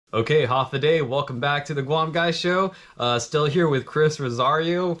Okay, half the day. Welcome back to the Guam Guy Show. Still here with Chris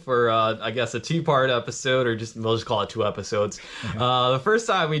Rosario for, I guess, a two-part episode, or we'll just call it two episodes. The first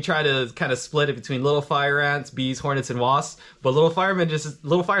time we tried to kind of split it between little fire ants, bees, hornets, and wasps, but little fire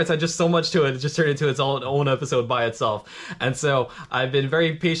ants had just so much to it, it just turned into its own episode by itself. And so I've been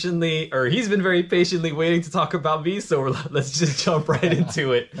very patiently, or he's been very patiently waiting to talk about bees. So let's just jump right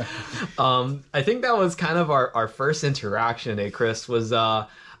into it. I think that was kind of our first interaction, Chris, was.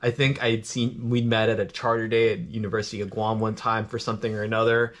 I think we'd met at a charter day at University of Guam one time for something or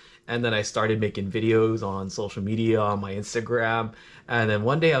another. And then I started making videos on social media, on my Instagram. And then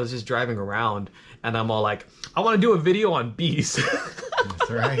one day I was just driving around and I'm all like, I want to do a video on bees.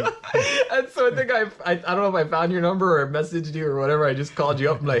 That's right. And so I think I don't know if I found your number or messaged you or whatever. I just called you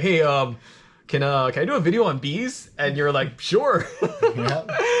up. I'm like, hey, can I do a video on bees? And you're like, sure.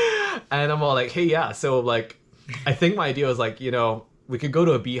 Yep. And I'm all like, hey, yeah. So like, I think my idea was like, we could go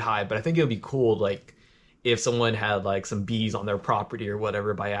to a beehive, but I think it would be cool, like, if someone had, like, some bees on their property or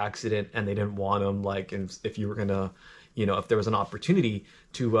whatever by accident and they didn't want them, like, and if you were gonna, if there was an opportunity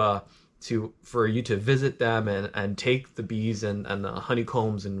for you to visit them and take the bees and the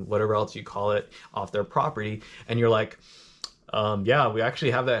honeycombs and whatever else you call it off their property, and you're like, yeah, we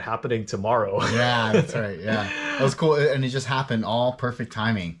actually have that happening tomorrow. Yeah, that's right. Yeah, that was cool, and it just happened all perfect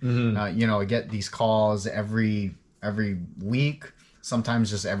timing. Mm-hmm. I get these calls every week, sometimes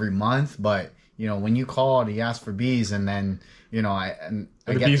just every month. But when you called, you asked for bees, and then I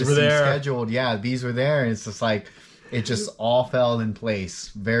get to see scheduled. Yeah, the bees were there, and it's just like it just all fell in place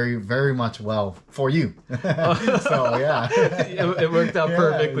very, very much well for you. So yeah, it worked out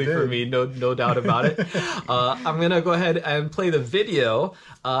perfectly for me. No doubt about it. I'm gonna go ahead and play the video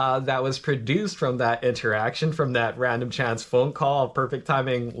that was produced from that interaction, from that random chance phone call, perfect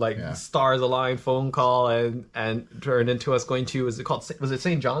timing, stars aligned phone call, and turned into us going to, was it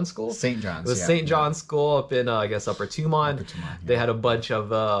St. John's School? St. John's. It was St. John's School up in I guess Upper Tumon. They had a bunch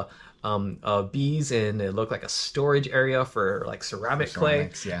of bees, and it looked like a storage area for like ceramic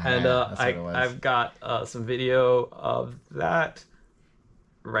clay. Yeah, and I've got some video of that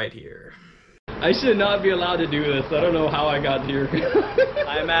right here. I should not be allowed to do this. I don't know how I got here.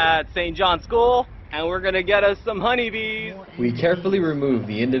 I'm at St. John's School, and we're gonna get us some honeybees. We carefully remove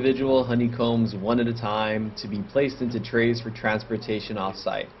the individual honeycombs one at a time to be placed into trays for transportation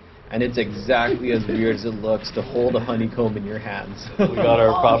off-site. And it's exactly as weird as it looks to hold a honeycomb in your hands. We got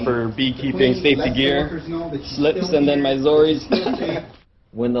our proper beekeeping safety gear, slips, and then my Zoris.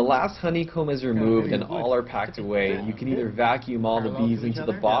 When the last honeycomb is removed and all are packed away, you can either vacuum all the bees into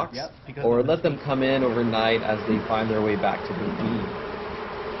the box or let them come in overnight as they find their way back to the bee.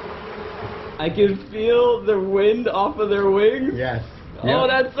 I can feel the wind off of their wings. Yes. Oh,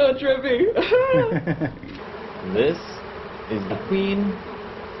 that's so trippy. This is the queen.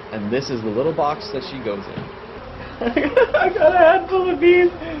 And this is the little box that she goes in. I got a handful of bees.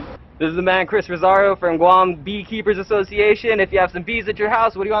 This is the man Chris Rosario from Guam Beekeepers Association. If you have some bees at your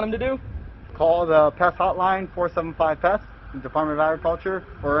house, what do you want them to do? Call the pest hotline, 475-PEST, Department of Agriculture,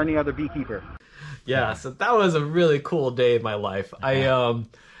 or any other beekeeper. Yeah, so that was a really cool day in my life. I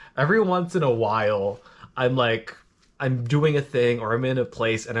every once in a while, I'm doing a thing or I'm in a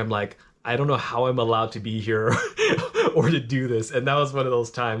place and I'm like, I don't know how I'm allowed to be here or to do this. And that was one of those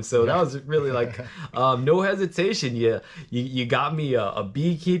times. So that was really like, no hesitation. You got me a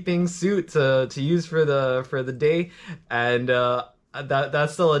beekeeping suit to use for the day. And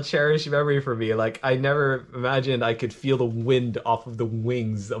that's still a cherished memory for me. Like, I never imagined I could feel the wind off of the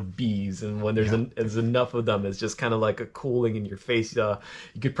wings of bees. And when there's enough of them, it's just kind of like a cooling in your face. You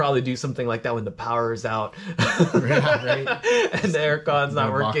could probably do something like that when the power is out. Right. And the aircon's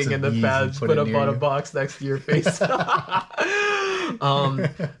not working and the fans put up on a box next to your face.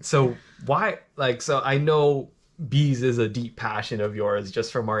 So I know bees is a deep passion of yours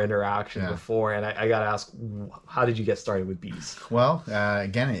just from our interaction before, and I gotta ask, how did you get started with bees? Well,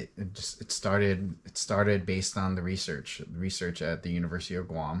 again, it started based on the research at the University of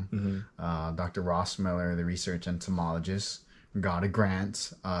Guam. Mm-hmm. Dr. Ross Miller, the research entomologist, got a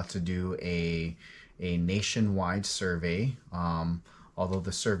grant to do a nationwide survey. Although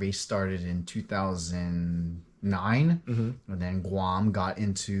the survey started in 2009, and then Guam got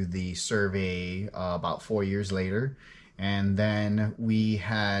into the survey about 4 years later, and then we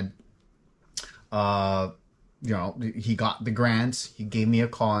had, he got the grants. He gave me a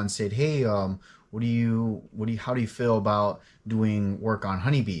call and said, "Hey, how do you feel about doing work on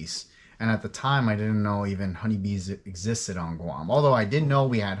honeybees?" And at the time, I didn't know even honeybees existed on Guam. Although I did know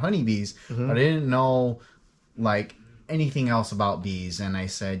we had honeybees, but I didn't know like anything else about bees. And I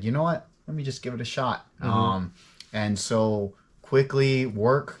said, you know what? Let me just give it a shot. And so quickly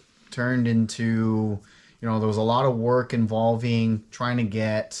work turned into, there was a lot of work involving trying to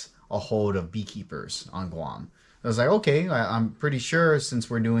get a hold of beekeepers on Guam. I was like, okay, I'm pretty sure since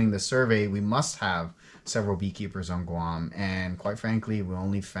we're doing the survey, we must have several beekeepers on Guam. And quite frankly, we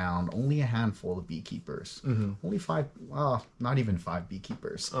only found a handful of beekeepers. Only 5, not even 5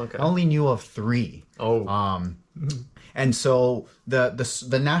 beekeepers. Okay. I only knew of 3. Oh. And so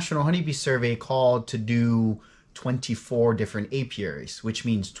the National Honeybee Survey called to do 24 different apiaries, which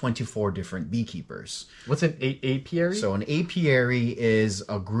means 24 different beekeepers. What's an apiary? So an apiary is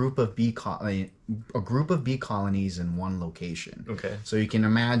a group of bee colonies in one location. Okay. So you can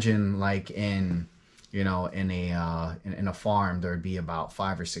imagine, like in a farm, there'd be about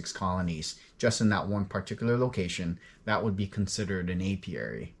 5 or 6 colonies just in that one particular location. That would be considered an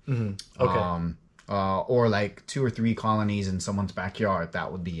apiary. Okay. Or like 2 or 3 colonies in someone's backyard,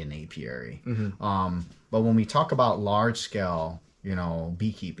 that would be an apiary. But when we talk about large scale,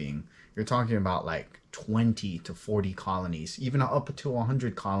 beekeeping, you're talking about like 20 to 40 colonies, even up to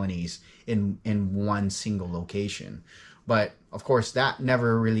 100 colonies in one single location. But of course, that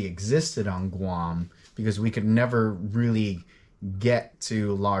never really existed on Guam because we could never really get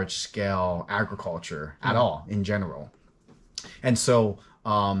to large scale agriculture at all in general. And so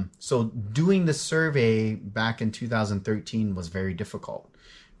doing the survey back in 2013 was very difficult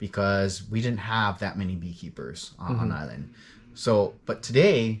because we didn't have that many beekeepers on island. So, but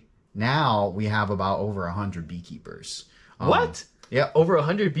now we have about over 100 beekeepers. What? Yeah, over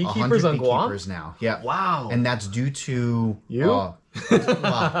 100 beekeepers on Guam? Beekeepers now. Yeah. Wow. And that's due to you.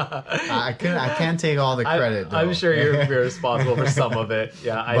 I can't take all the credit. I'm sure you're responsible for some of it.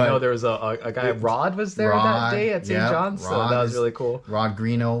 Yeah, I know there was a guy, Rod was there that day at St. John's, so that was really cool. Rod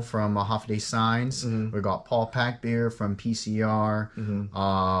Greeno from Half Day Signs. We got Paul Packbeer from PCR,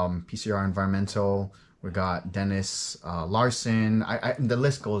 PCR Environmental. We got Dennis Larson. The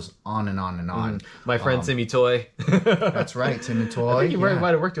list goes on and on and on. My friend Timmy Toy. That's right, Timmy Toy. I think you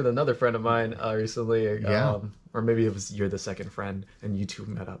might have worked with another friend of mine recently. Or maybe it was you're the second friend and you two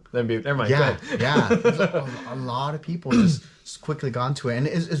met up. Never mind. Yeah. There's a lot of people just quickly got into it. And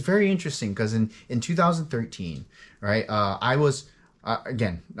it's very interesting because in 2013, right, I was,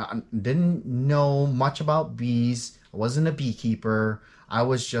 again, didn't know much about bees. I wasn't a beekeeper. I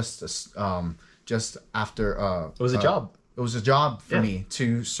was just after it was a job. It was a job for me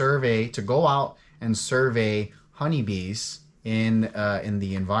to go out and survey honeybees in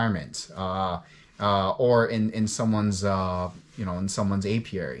the environment, or in someone's in someone's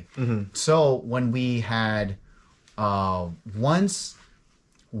apiary. So when we had once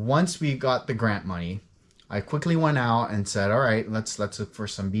we got the grant money, I quickly went out and said, all right, let's look for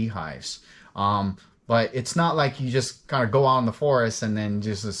some beehives. But it's not like you just kind of go out in the forest and then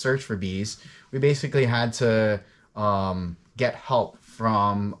just search for bees. We basically had to get help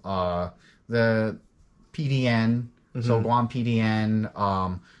from the PDN, so Guam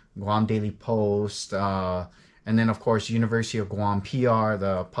PDN, Guam Daily Post, and then of course University of Guam PR,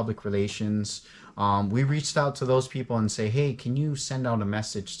 the public relations. We reached out to those people and say, hey, can you send out a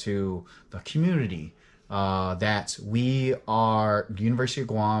message to the community that the University of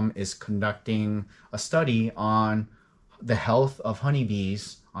Guam is conducting a study on the health of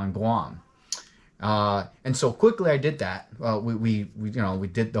honeybees on Guam. And so quickly I did that. We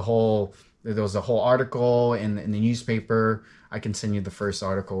did there was a whole article in the newspaper. I can send you the first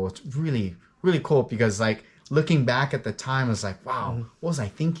article. It's really, really cool because like looking back at the time, I was like, wow, what was I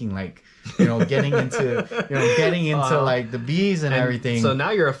thinking? Like, getting into like the bees and everything. So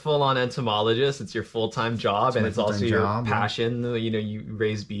now you're a full-on entomologist. It's your full-time job, and it's also your passion. You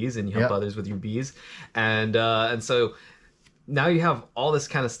raise bees and you help others with your bees, and so now you have all this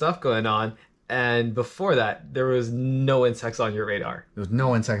kind of stuff going on. And before that, there was no insects on your radar. There was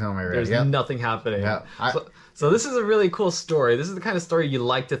no insects on my radar. There's nothing happening. Yeah. So this is a really cool story. This is the kind of story you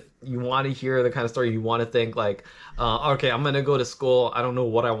want to hear, the kind of story you want to think like, okay, I'm going to go to school. I don't know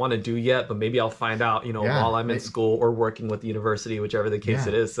what I want to do yet, but maybe I'll find out, while I'm in school or working with the university, whichever the case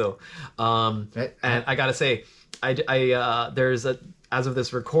it is. So, and I got to say, there's as of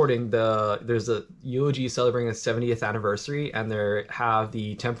this recording, there's a UOG celebrating its 70th anniversary, and they have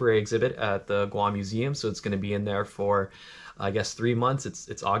the temporary exhibit at the Guam Museum. So it's going to be in there for, I guess, 3 months.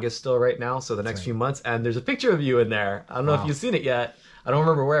 It's August still right now, so the next few months. And there's a picture of you in there. I don't know if you've seen it yet. I don't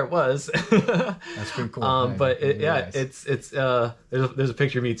remember where it was. That's pretty cool. But Realize. it's there's a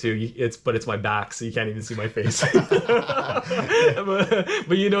picture of me too. It's my back, so you can't even see my face. but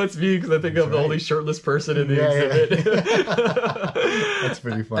you know it's me because I think I'm the only shirtless person in the exhibit. That's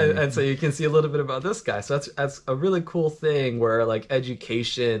pretty funny. And so you can see a little bit about this guy. So that's a really cool thing where like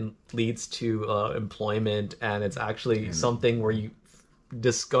education leads to employment, and it's actually something where you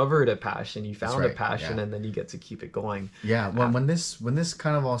discovered a passion, you found a passion, and then you get to keep it going. Yeah, when this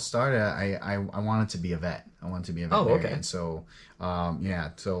kind of all started, I wanted to be a vet. I wanted to be a veterinarian. okay. So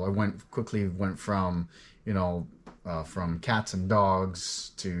so I went from from cats and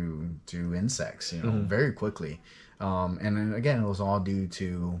dogs to insects, very quickly. And then again, it was all due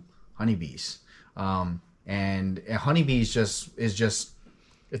to honeybees. And honeybees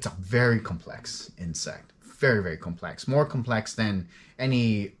it's a very complex insect. Very, very complex. More complex than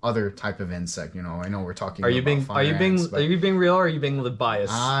any other type of insect. I know we're talking. Are you being real, or are you being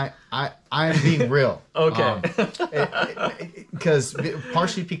biased? I am being real. Okay.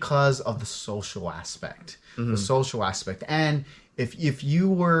 Partially because of the social aspect. The social aspect. And if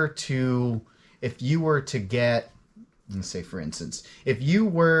you were to get, let's say for instance, if you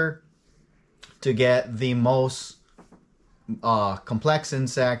were to get the most complex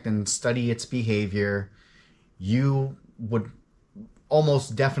insect and study its behavior, you would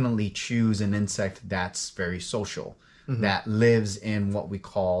almost definitely choose an insect that's very social, that lives in what we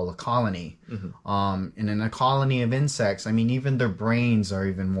call a colony. And in a colony of insects, I mean, even their brains are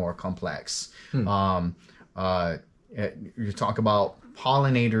even more complex. You talk about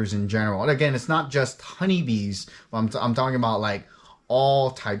pollinators in general. And again, it's not just honeybees. I'm talking about like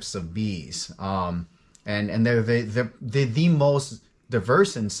all types of bees. And they're the most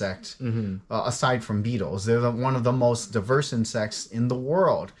diverse insect aside from beetles. They're one of the most diverse insects in the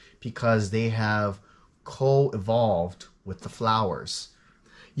world because they have co-evolved with the flowers.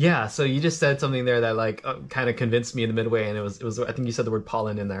 Yeah, so you just said something there that like kind of convinced me in the midway, and it was I think you said the word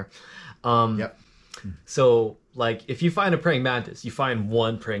pollen in there. Yep. So like if you find a praying mantis, you find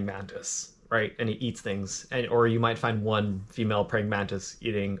one praying mantis, right? And he eats things, or you might find one female praying mantis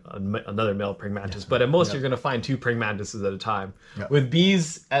eating another male praying mantis. But at most, you're going to find two praying mantises at a time. With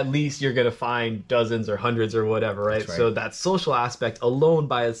bees, at least you're going to find dozens or hundreds or whatever, right? So that social aspect alone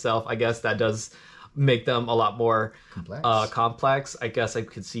by itself, I guess that does make them a lot more complex. I guess I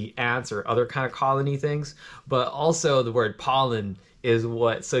could see ants or other kind of colony things. But also the word pollen is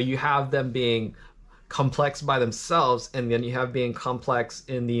what, so you have them being complex by themselves, and then you have being complex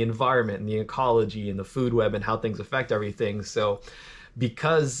in the environment and the ecology and the food web and how things affect everything. So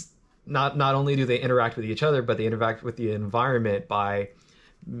because not only do they interact with each other, but they interact with the environment by,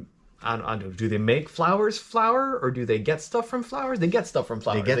 I don't know, do they make flowers flower, or do they get stuff from flowers? They get stuff from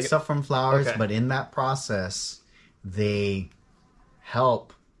flowers. They get stuff from flowers, but in that process, they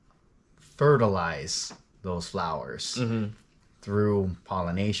help fertilize those flowers through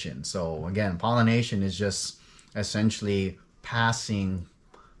pollination. So again, pollination is just essentially passing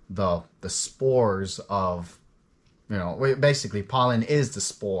the spores of, basically pollen is the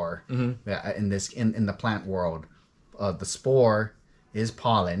spore in the plant world. The spore is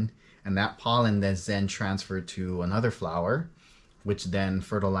pollen, and that pollen is then transferred to another flower, which then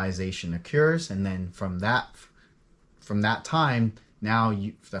fertilization occurs, and then from that time, now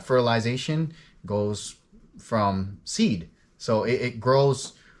the fertilization goes from seed. So it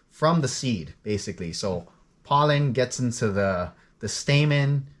grows from the seed, basically. So pollen gets into the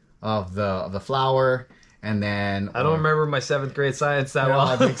stamen of the flower, and then I don't remember my 7th grade science that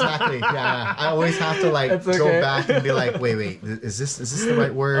well. Exactly. Yeah, I always have to go back and be like, wait, is this the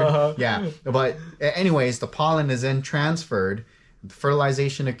right word? Yeah. But anyways, the pollen is then transferred,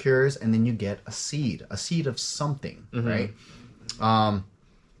 fertilization occurs, and then you get a seed of something, right?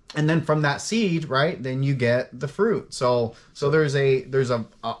 And then from that seed, right, then you get the fruit. So there's a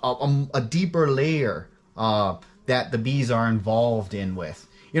deeper layer that the bees are involved in with.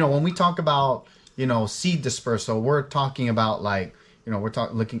 When we talk about seed dispersal, we're talking about like we're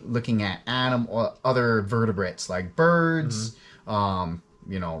looking at animal, other vertebrates like birds, wild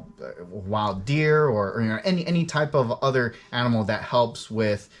deer, or any type of other animal that helps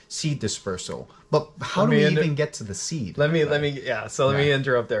with seed dispersal. But how do we even get to the seed? Let me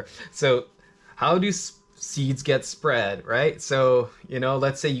interrupt there. So how do seeds get spread, right? So,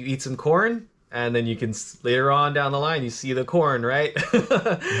 let's say you eat some corn, and then you can later on down the line, you see the corn, right?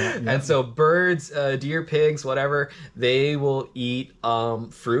 And so birds, deer, pigs, whatever, they will eat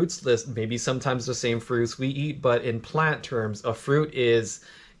fruits, maybe sometimes the same fruits we eat, but in plant terms, a fruit is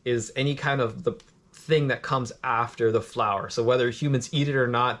any kind of the thing that comes after the flower. So whether humans eat it or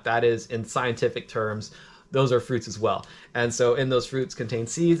not, that is in scientific terms those are fruits as well. And so in those fruits contain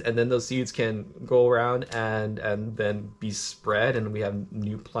seeds, and then those seeds can go around and then be spread, and we have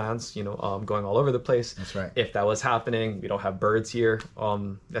new plants, going all over the place. That's right. If that was happening, we don't have birds here.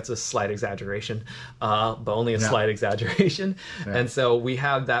 That's a slight exaggeration, but only a slight exaggeration. Yeah. And so we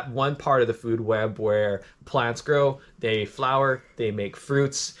have that one part of the food web where plants grow, they flower, they make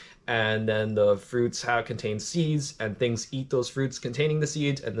fruits, and then the fruits contain seeds, and things eat those fruits containing the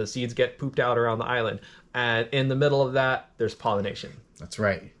seeds, and the seeds get pooped out around the island. And in the middle of that, there's pollination. That's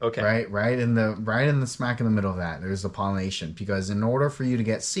right. Okay. Right in the smack in the middle of that, there's the pollination, because in order for you to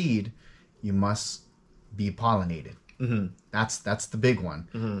get seed, you must be pollinated. Mm-hmm. That's the big one.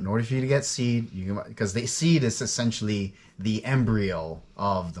 Mm-hmm. In order for you to get seed, because the seed is essentially the embryo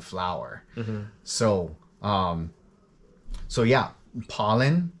of the flower. Mm-hmm. So yeah,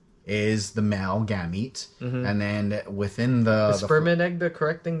 pollen is the male gamete, and then within the sperm and egg, the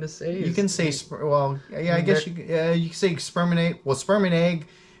correct thing to say? You can say I guess you can say sperm and egg. Well, sperm and egg,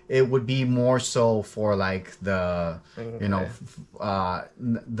 it would be more so for like the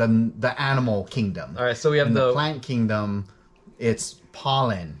the animal kingdom. All right, so we have the plant kingdom. It's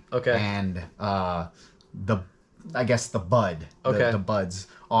pollen. Okay. And the bud. Okay. The buds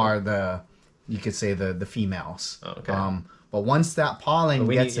are you could say the females. Oh, okay. But once that pollen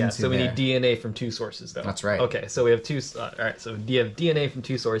gets into so we need DNA from two sources, though. That's right. Okay, so we have two. All right, so you have DNA from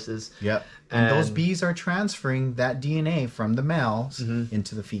two sources. Yep. And those bees are transferring that DNA from the males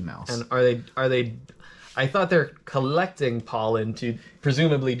into the females. And are they? I thought they're collecting pollen to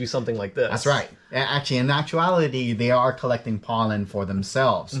presumably do something like this. That's right. Actually, in actuality, they are collecting pollen for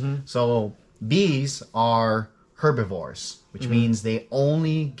themselves. Mm-hmm. So bees are herbivores, which means they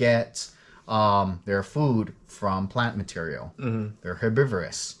only get their food from plant material. Mm-hmm. They're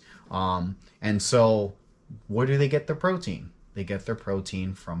herbivorous. And so where do they get their protein? They get their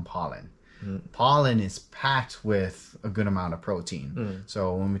protein from pollen. Mm. Pollen is packed with a good amount of protein. Mm.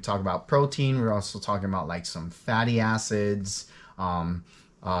 So when we talk about protein, we're also talking about like some fatty acids,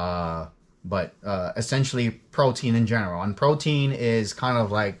 but essentially protein in general. And protein is kind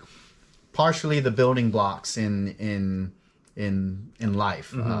of like partially the building blocks in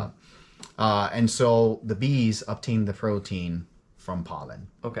life. Mm-hmm. And so the bees obtain the protein from pollen.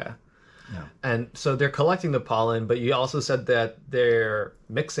 Okay. Yeah. And so they're collecting the pollen, but you also said that they're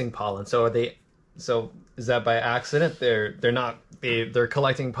mixing pollen. So is that by accident? They're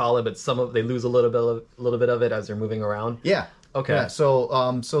collecting pollen, but they lose a little bit of it as they're moving around? Yeah. Okay. Yeah.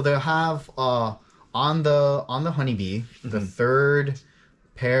 So they'll have on the honeybee, the third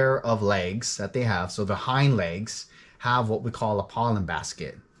pair of legs that they have, so the hind legs have what we call a pollen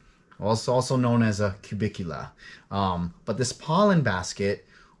basket. Also known as a cubicula. But this pollen basket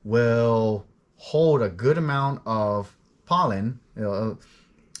will hold a good amount of pollen,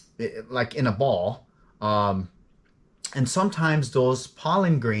 like in a ball. And sometimes those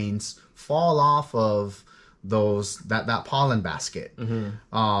pollen grains fall off of that pollen basket.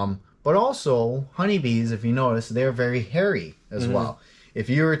 Mm-hmm. But also honeybees, if you notice, they're very hairy as well. If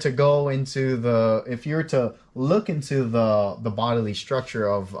you were to look into the bodily structure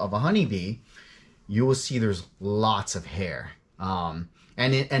of a honeybee, you will see there's lots of hair. And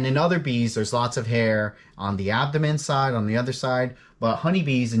in other bees, there's lots of hair on the abdomen side, on the other side. But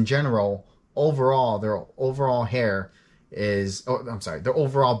honeybees in general, overall, their overall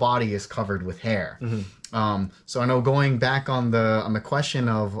body is covered with hair. Mm-hmm. So I know going back on the question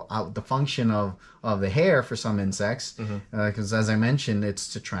of the function of the hair for some insects, because as I mentioned,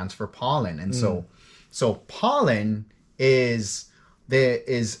 it's to transfer pollen, and so pollen is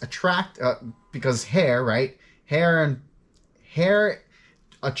because hair, right? Hair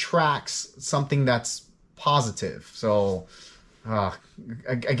attracts something that's positive. So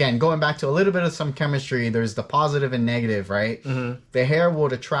again, going back to a little bit of some chemistry, there's the positive and negative, right? Mm-hmm. The hair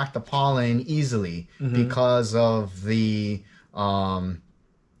would attract the pollen easily because of the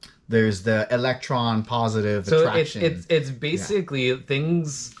there's the electron positive attraction. So it's basically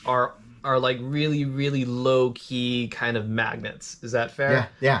things are like really, really low key kind of magnets. Is that fair?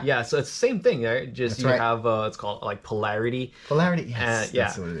 Yeah. So it's the same thing, right? Just that's have it's called like polarity. Polarity, yes.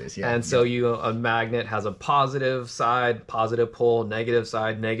 That's what it is. Yeah. And so a magnet has a positive side, positive pole, negative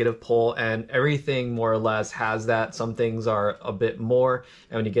side, negative pole, and everything more or less has that. Some things are a bit more,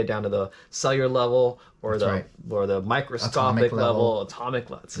 and when you get down to the cellular level or the microscopic level, atomic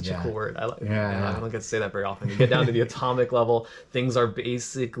level. It's such a cool word. I like. I don't get to say that very often. You get down to the atomic level, things are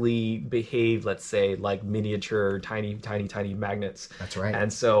basically behave, let's say, like miniature, tiny magnets. That's right.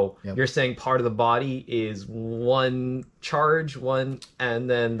 And so you're saying part of the body is one charge, and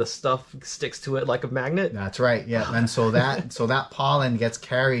then the stuff sticks to it like a magnet. That's right. Yeah. And so that pollen gets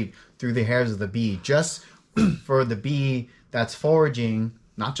carried through the hairs of the bee, just for the bee that's foraging,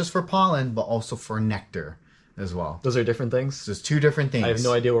 not just for pollen, but also for nectar as well. Those are different things? So there's two different things. I have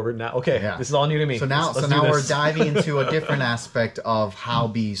no idea where we're now. Okay, Yeah. this is all new to me. So now, Let's do we're this. diving into a different aspect of how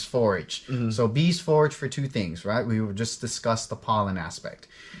bees forage. So bees forage for two things, right? We just discussed the pollen aspect.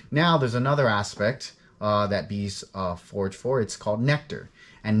 Now there's another aspect that bees forage for. It's called nectar.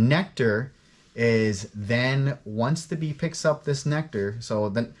 And nectar is then, once the bee picks up this nectar, so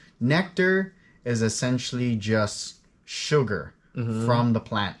the nectar is essentially just sugar from the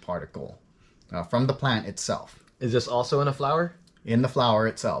plant particle, from the plant itself. Is this also in a flower? In the flower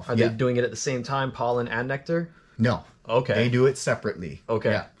itself. Are they doing it at the same time, pollen and nectar? No. Okay. They do it separately.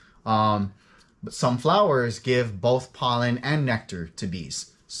 Okay. Yeah. But some flowers give both pollen and nectar to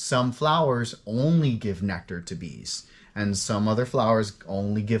bees. Some flowers only give nectar to bees, and some other flowers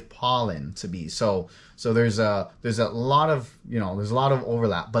only give pollen to bees. So there's a lot of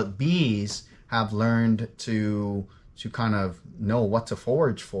overlap. But bees have learned to kind of know what to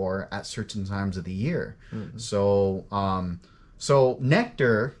forage for at certain times of the year. So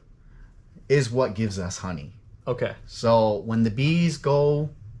nectar is what gives us honey. Okay. So when the bees go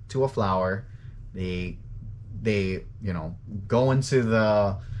to a flower, they go into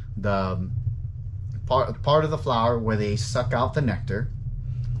the part of the flower where they suck out the nectar,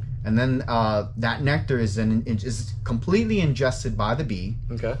 and then that nectar is completely ingested by the bee.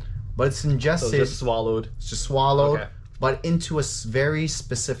 Okay. But it's ingested. So just swallowed. It's just swallowed, Okay. but into a very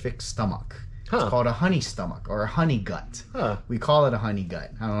specific stomach. Huh. It's called a honey stomach or a honey gut. Huh. We call it a honey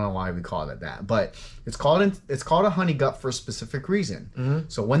gut. I don't know why we call it that, but it's called a honey gut for a specific reason.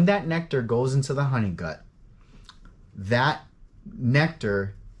 So when that nectar goes into the honey gut, that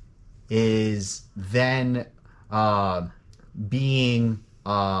nectar is then being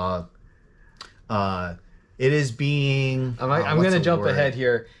it is being. I'm going to jump ahead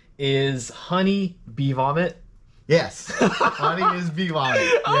here. Is honey bee vomit? Yes, honey is bee vomit.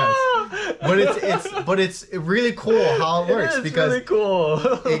 Yes, but it's really cool how it works because really cool.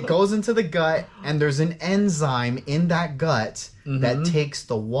 it goes into the gut, and there's an enzyme in that gut that takes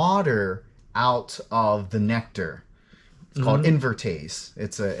the water out of the nectar. It's called invertase.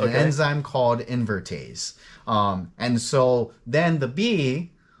 It's an enzyme called invertase. And so then the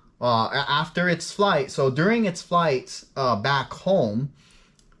bee, after its flight, so during its flight back home,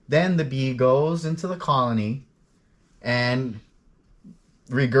 then the bee goes into the colony and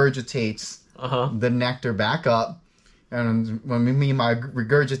regurgitates the nectar back up. And when we mean by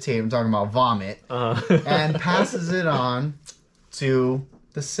regurgitate, I'm talking about vomit. And passes it on to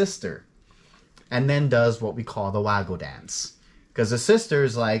the sister. And then does what we call the waggle dance. Because the sister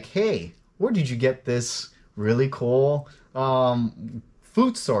is like, hey, where did you get this really cool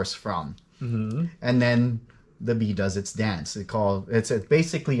food source from? And then the bee does its dance. It's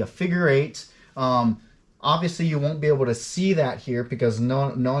basically a figure eight. Obviously, you won't be able to see that here because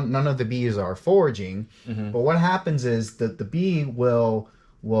none of the bees are foraging. But what happens is that the bee will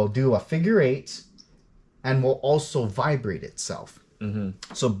do a figure eight and will also vibrate itself.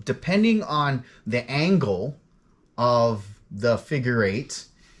 So depending on the angle of the figure eight,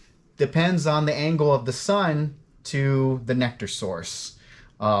 depends on the angle of the sun to the nectar source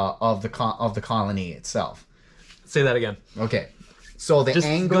of the colony itself. Say that again. Okay. So the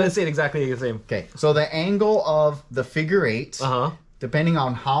angle. Go ahead and say it exactly the same. Okay. So the angle of the figure eight, depending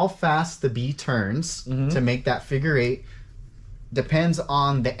on how fast the bee turns to make that figure eight, depends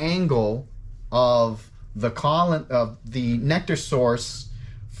on the angle of the nectar source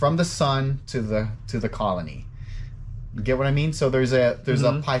from the sun to the colony. You get what I mean? So there's a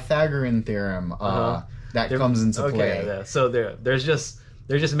Pythagorean theorem that comes into play. Okay. Yeah. So they're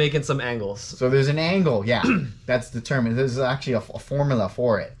just making some angles. So there's an angle, that's determined. There's actually a formula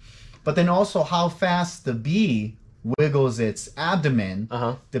for it. But then also how fast the bee wiggles its abdomen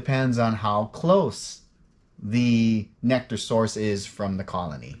depends on how close the nectar source is from the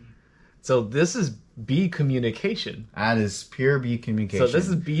colony. So this is bee communication. That is pure bee communication. So this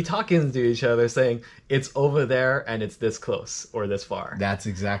is bee talking to each other saying, it's over there and it's this close or this far. That's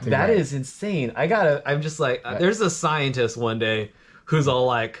exactly right. That is insane. I'm just like, there's a scientist one day who's all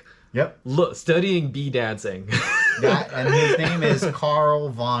like, look, studying bee dancing. And his name is Carl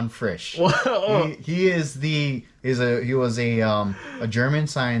von Frisch. He was a German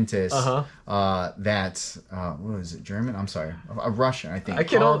scientist. What is it? German? I'm sorry, a Russian, I think.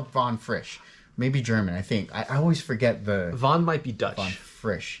 Carl von Frisch, maybe German. I think I always forget the. Von might be Dutch. Von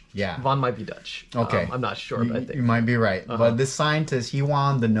Frisch, yeah. Von might be Dutch. Okay, I'm not sure, but I think you might be right. But this scientist, he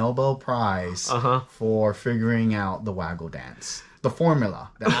won the Nobel Prize for figuring out the waggle dance. The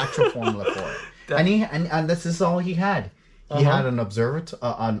formula, the actual formula for it, and this is all he had. He had an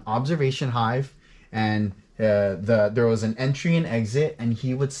observation hive, and there was an entry and exit, and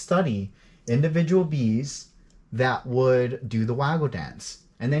he would study individual bees that would do the waggle dance,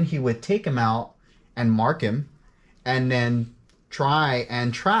 and then he would take them out and mark him, and then try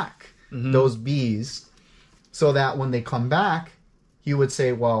and track those bees, so that when they come back, he would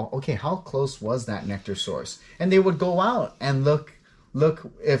say, well, okay, how close was that nectar source? And they would go out and look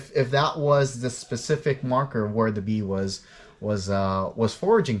if that was the specific marker where the bee was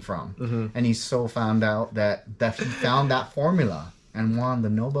foraging from. And he found out that he found that formula and won the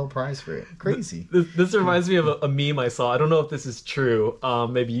Nobel Prize for it. Crazy. This reminds me of a meme I saw. I don't know if this is true.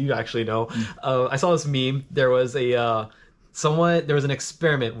 Maybe you actually know. I saw this meme. There was there was an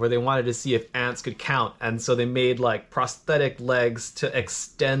experiment where they wanted to see if ants could count, and so they made like prosthetic legs to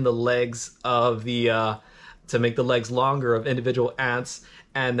extend the legs of to make the legs longer of individual ants,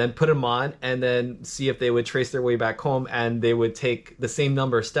 and then put them on and then see if they would trace their way back home, and they would take the same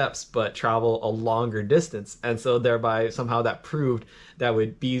number of steps but travel a longer distance. And so thereby somehow that proved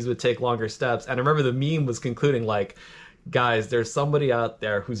that bees would take longer steps. And I remember the meme was concluding like, guys, there's somebody out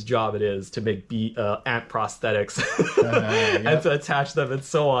there whose job it is to make ant prosthetics and to attach them and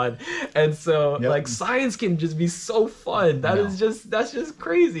so on. And so like science can just be so fun. That's just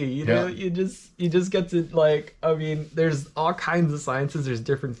crazy. You know, you just get to like, I mean, there's all kinds of sciences, there's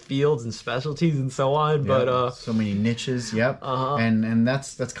different fields and specialties and so on, but so many niches. And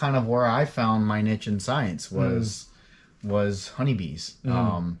that's kind of where I found my niche in science was honeybees.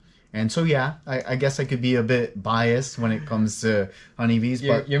 And so, I guess I could be a bit biased when it comes to honeybees.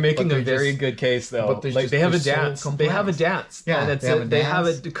 You're making a very good case, though. But like, they have a dance. They have a dance. Yeah, and they have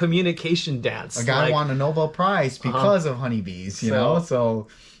a communication dance. A guy won a Nobel Prize because of honeybees, you know? So,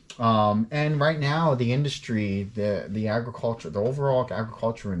 and right now, the industry, the agriculture, the overall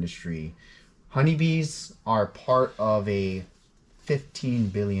agriculture industry, honeybees are part of a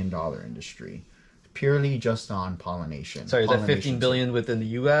 $15 billion industry. Purely just on pollination. Sorry, is that 15 billion within the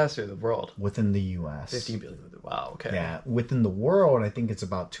U.S. or the world? Within the U.S. 15 billion. Wow, okay. Yeah, within the world, I think it's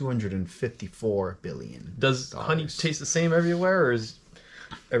about 254 billion. Does honey taste the same everywhere, or is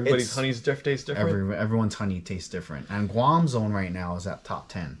everybody's honey's taste different? Everyone's honey tastes different. And Guam's own right now is at top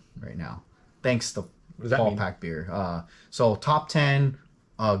 10 right now, thanks to Paul Pack Beer. So top 10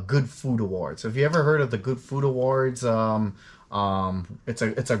 Good Food Awards. So have you ever heard of the Good Food Awards? It's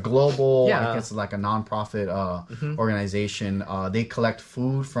a global, I guess like a nonprofit organization. They collect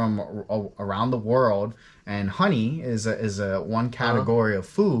food from around the world, and honey is a one category of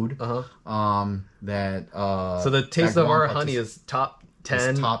food that. So the taste of our honey is top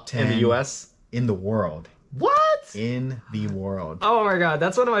 10 in the U.S. in the world. What? In the world. Oh my god,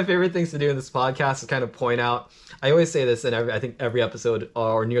 that's one of my favorite things to do in this podcast, is kind of point out. I always say this in every episode,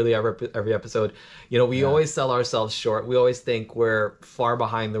 or nearly every episode. You know, we always sell ourselves short. We always think we're far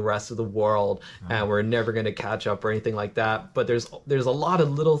behind the rest of the world and we're never going to catch up or anything like that. But there's a lot of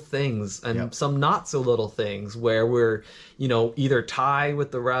little things and some not so little things where we're, you know, either tied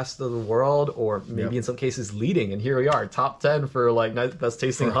with the rest of the world or maybe in some cases leading. And here we are, top 10 for like best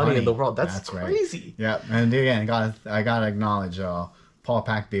tasting honey in the world. That's crazy. Right. Yeah, and again, I gotta acknowledge Paul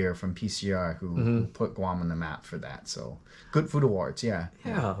Pack Beer from PCR who put Guam on the map for that. So Good Food Awards, yeah,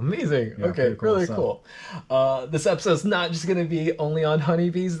 amazing. Okay, cool, really cool. This episode's not just gonna be only on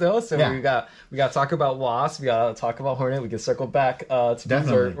honeybees though. So we got to talk about wasps. We got to talk about hornet. We can circle back to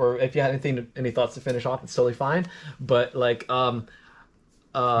bees, or if you had any thoughts to finish off, it's totally fine. But like, did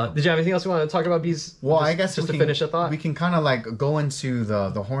you have anything else you want to talk about bees? Well, I guess just to finish a thought, we can kind of like go into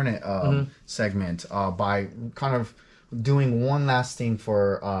the hornet segment by kind of doing one last thing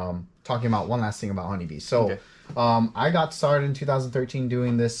for talking about one last thing about honeybees. So I got started in 2013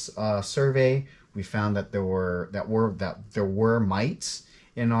 doing this survey. We found that there were mites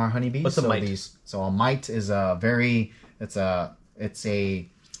in our honeybees. What's a mite? So a mite is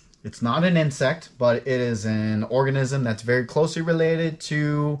it's not an insect, but it is an organism that's very closely related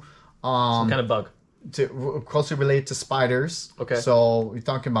to some kind of bug. Closely related to spiders. Okay. So we're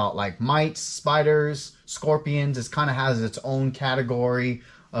talking about like mites, spiders, scorpions. It kind of has its own category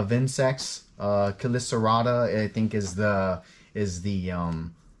of insects. Chelicerata, I think, is the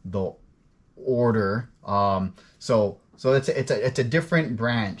order. So it's a different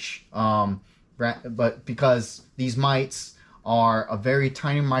branch. But because these mites are a very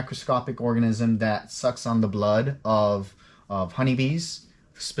tiny microscopic organism that sucks on the blood of honeybees,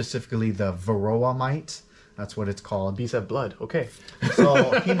 specifically the varroa mite. That's what it's called. Bees have blood. Okay. So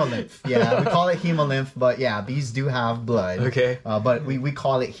hemolymph. Yeah, we call it hemolymph, but yeah, bees do have blood. Okay. But we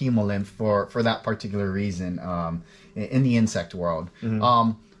call it hemolymph for that particular reason in the insect world.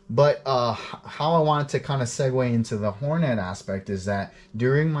 But how I wanted to kind of segue into the hornet aspect is that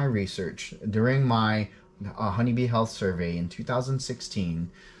during my research, during my honeybee health survey in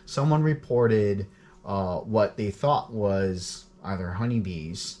 2016, someone reported what they thought was either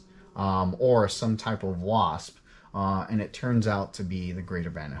honeybees or some type of wasp, and it turns out to be the greater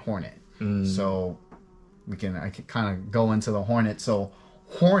banded hornet. So I can kind of go into the hornet. So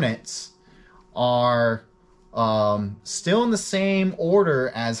hornets are still in the same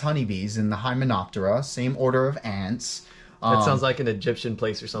order as honeybees in the Hymenoptera, same order of ants. That sounds like an Egyptian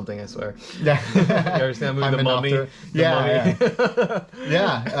place or something, I swear. Yeah. You ever seen that movie, The Mummy?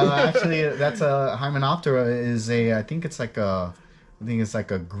 Yeah. Actually, that's a Hymenoptera is I think it's like a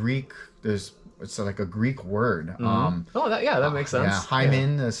Greek. It's like a Greek word. That makes sense. Yeah,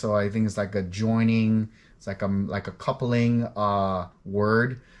 hymen. So I think it's like a joining. It's like a coupling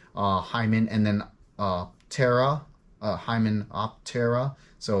word. Hymen, and then ptera, Hymenoptera.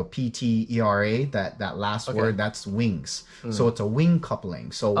 So Ptera, that last word, that's wings. So it's a wing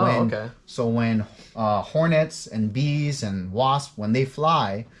coupling. So when hornets and bees and wasps, when they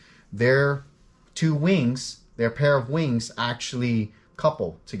fly, their two wings, their pair of wings actually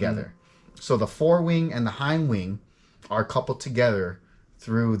couple together. So the forewing and the hind wing are coupled together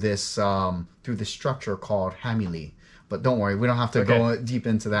through this structure called hamuli. But don't worry, we don't have to go deep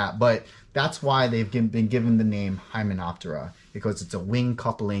into that. But that's why they've been given the name Hymenoptera, because it's a wing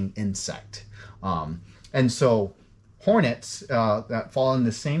coupling insect. And so hornets that fall in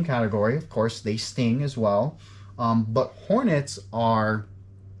the same category, of course, they sting as well. But hornets are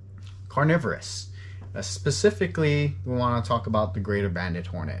carnivorous. Specifically, we want to talk about the greater banded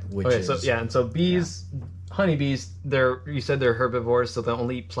hornet, which is... So bees, honeybees, you said they're herbivores, so they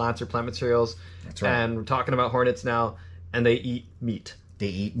only eat plants or plant materials. That's right. And we're talking about hornets now, and they eat meat. They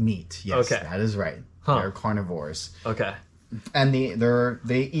eat meat, yes, that is right. They're carnivores. Okay. And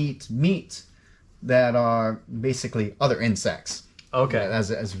they eat meat that are basically other insects. Okay.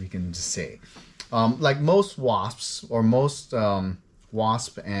 As we can just say. Like most wasps, or most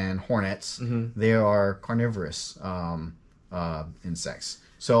wasp and hornets, they are carnivorous insects.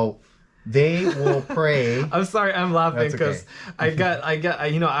 So they will prey. I'm sorry, I'm laughing because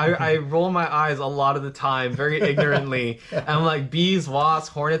I roll my eyes a lot of the time, very ignorantly. I'm like, bees, wasps,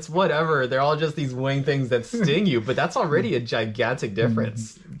 hornets, whatever. They're all just these wing things that sting you, but that's already a gigantic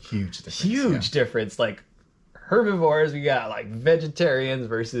difference. Huge difference. Like herbivores, we got like vegetarians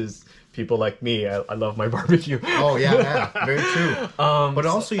versus people like me. I love my barbecue. Oh yeah, very true. But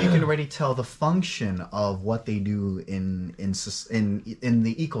also, you can already tell the function of what they do in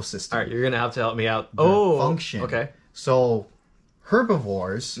the ecosystem. All right, you're gonna have to help me out. Function. Okay. So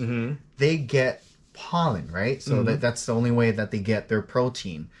herbivores, they get pollen, right? So that's the only way that they get their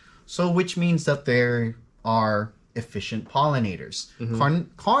protein. So which means that they are efficient pollinators.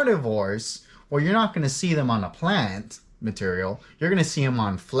 Carnivores, well, you're not going to see them on a plant material. You're going to see them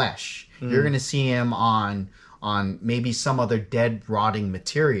on flesh. You're going to see them on maybe some other dead, rotting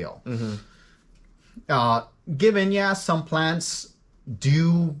material. Given, some plants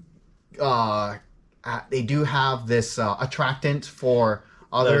do they do have this attractant for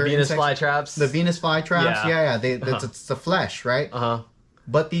other the Venus insects. flytraps. The Venus flytraps, it's the flesh, right?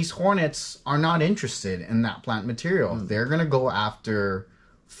 But these hornets are not interested in that plant material. They're going to go after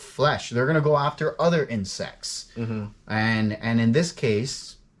flesh. They're going to go after other insects. And in this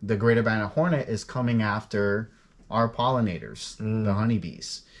case, the greater banded hornet is coming after our pollinators, the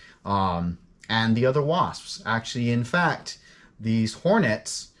honeybees, and the other wasps. Actually, in fact, these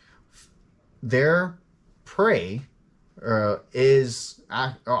hornets, their prey are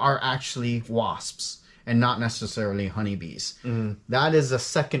actually wasps and not necessarily honeybees. That is a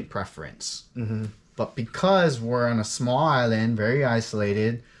second preference. But because we're on a small island, very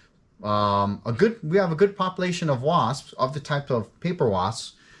isolated, we have a good population of wasps, of the type of paper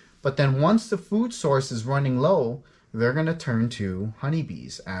wasps. But then once the food source is running low, they're going to turn to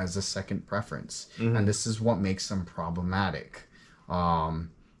honeybees as a second preference. And this is what makes them problematic.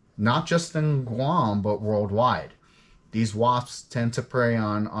 Not just in Guam, but worldwide. These wasps tend to prey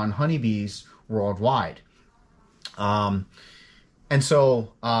on honeybees worldwide. And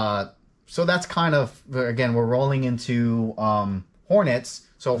so that's kind of, again, we're rolling into hornets.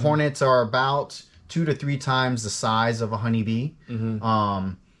 So hornets are about 2 to 3 times the size of a honeybee.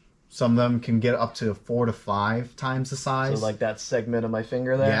 Some of them can get up to 4 to 5 times the size. So like that segment of my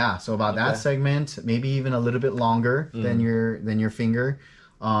finger there? Yeah, so about that segment, maybe even a little bit longer than your finger.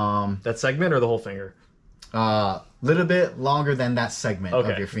 That segment or the whole finger? Little bit longer than that segment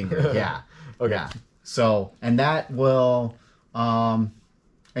of your finger. Yeah. Okay. Yeah. So, and that will, and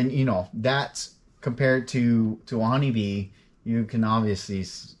that's compared to a honeybee, you can obviously,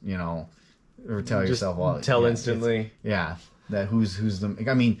 or tell yourself, well, tell instantly. Yeah, that who's the.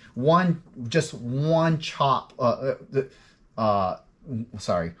 I mean, one chop.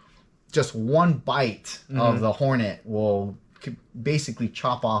 Just one bite of the hornet will basically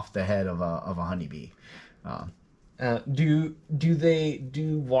chop off the head of a honeybee. Do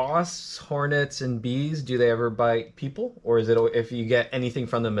wasps, hornets, and bees? Do they ever bite people, or is it if you get anything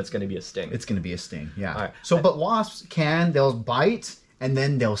from them, it's going to be a sting? It's going to be a sting. Yeah. All right. But wasps they'll bite and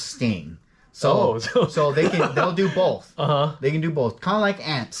then they'll sting. So they'll do both. They can do both. Kind of like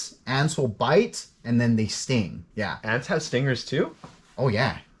ants. Ants will bite and then they sting. Yeah. Ants have stingers too? Oh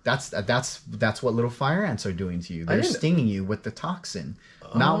yeah. That's what little fire ants are doing to you. They're stinging you with the toxin,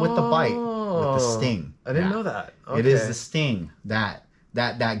 not with the bite, with the sting. I didn't know that. Okay. It is the sting that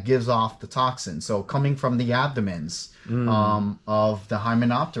gives off the toxin. So coming from the abdomens of the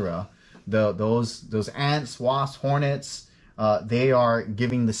Hymenoptera, those ants, wasps, hornets, they are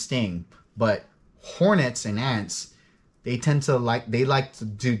giving the sting. But hornets and ants, they tend to like to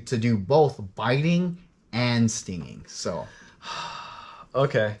do both biting and stinging. So.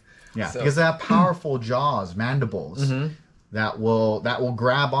 Okay. Yeah, because they have powerful jaws, mandibles, that will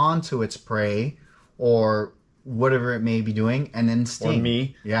grab onto its prey or whatever it may be doing, and then sting. Or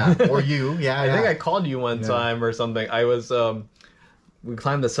me. Yeah, or you. Yeah, I think I called you one time or something. I was we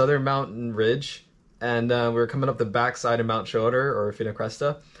climbed the southern mountain ridge, and we were coming up the backside of Mount Schroeder or Fina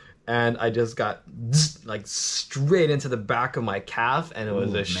Cresta, and I just got like straight into the back of my calf, and it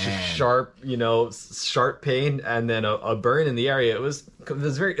was sharp pain, and then a burn in the area. It was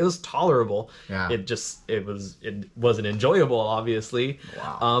tolerable. Yeah. It wasn't enjoyable, obviously.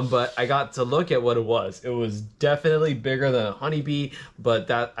 Wow. But I got to look at what it was. It was definitely bigger than a honeybee, but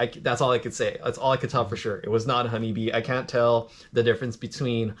that's all I could say. That's all I could tell for sure. It was not a honeybee. I can't tell the difference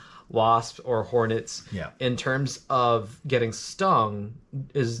between wasps or hornets. Yeah. In terms of getting stung,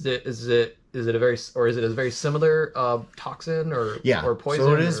 is it a very similar toxin or poison?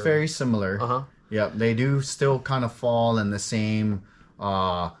 So it is very similar. Yeah, they do still kind of fall in the same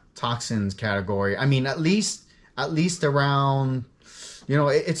toxins category. I mean, at least around,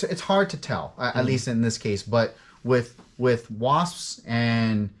 it's hard to tell. At least in this case, but with wasps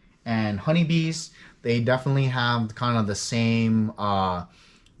and honeybees, they definitely have kind of the same, I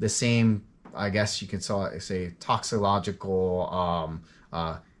guess you could say toxicological,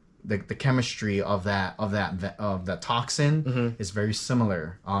 the chemistry of that toxin is very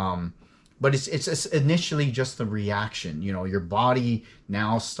similar. But it's initially just the reaction. Your body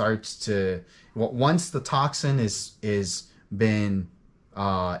now starts to, once the toxin is been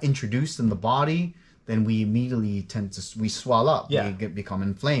introduced in the body, then we immediately we swell up. Yeah. We become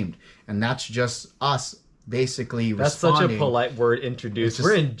inflamed, and that's just us. Basically, that's responding. such a polite word. Introduced.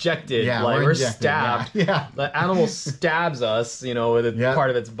 We're injected. Yeah, we're stabbed. Yeah. The animal stabs us, with a part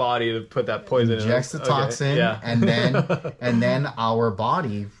of its body to put that poison in. Injects the toxin, and then our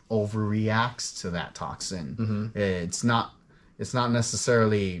body overreacts to that toxin. It's not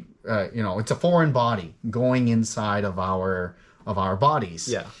necessarily it's a foreign body going inside of our bodies.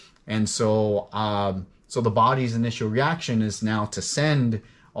 Yeah. And so the body's initial reaction is now to send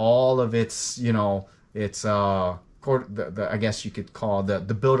all of its I guess you could call the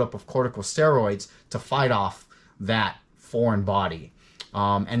buildup of corticosteroids to fight off that foreign body,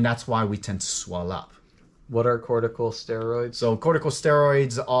 and that's why we tend to swell up. What are corticosteroids? So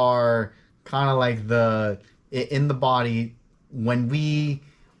corticosteroids are kind of like in the body when we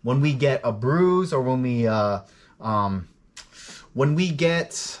get a bruise or when we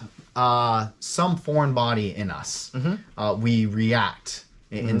get some foreign body in us, we react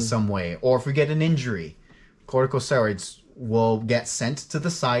in some way. Or if we get an injury, corticosteroids will get sent to the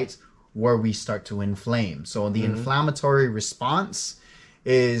site where we start to inflame. So the inflammatory response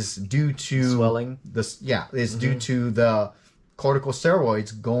is due to swelling. Due to the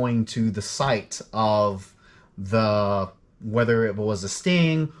corticosteroids going to the site of whether it was a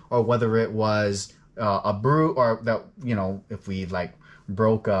sting or whether it was a bruise, or that if we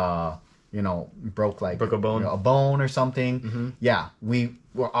broke a bone, a bone or something.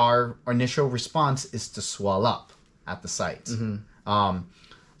 Our initial response is to swell up at the site.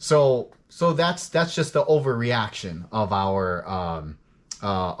 So that's just the overreaction of our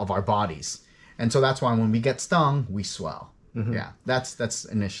bodies, and so that's why when we get stung, we swell. Yeah, that's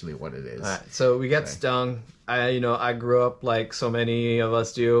initially what it is. All right, so we get stung. I grew up like so many of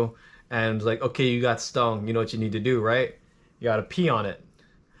us do, and okay, you got stung. You know what you need to do, right? You got to pee on it.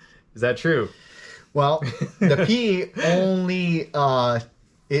 Is that true? Well, the pee only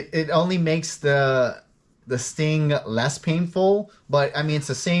it only makes the the sting less painful, but I mean it's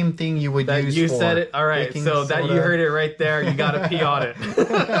the same thing you would use. You for said it. All right, baking so that you soda. heard it right there. You got to pee on it.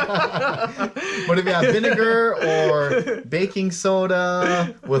 But if you have vinegar or baking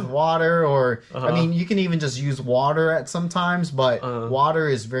soda with water, or I mean, you can even just use water at sometimes, but water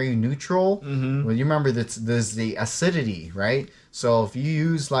is very neutral. Well, you remember that there's the acidity, right? So if you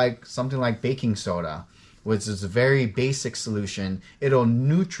use like something like baking soda, which is a very basic solution, it'll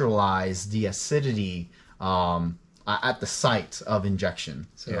neutralize the acidity at the site of injection.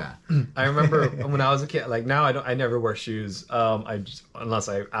 So, yeah. I remember when I was a kid, like now I never wear shoes. I just, unless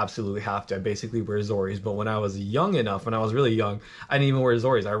I absolutely have to, I basically wear Zoris. But when I was young enough, when I was really young, I didn't even wear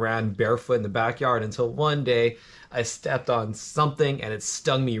Zoris. I ran barefoot in the backyard until one day I stepped on something and it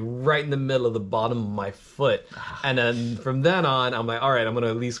stung me right in the middle of the bottom of my foot. And then from then on, I'm like, all right, I'm going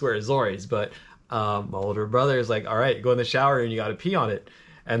to at least wear Zoris. But my older brother is like, all right, go in the shower and you got to pee on it.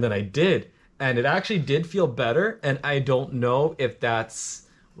 And then I did. And it actually did feel better. And I don't know if that's,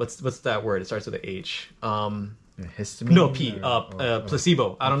 what's that word? It starts with an H. Histamine? No, P. Or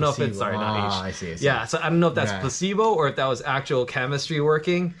Placebo. I don't know if it's, placebo. sorry, not H. I see. Yeah, so I don't know if that's Yeah. placebo or if that was actual chemistry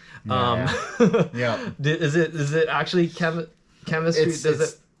working. Yeah. Is it actually chemistry?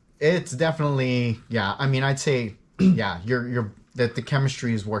 It's definitely, yeah. I mean, I'd say, yeah, you're that the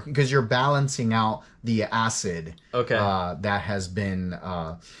chemistry is working because you're balancing out the acid. Okay. That has been,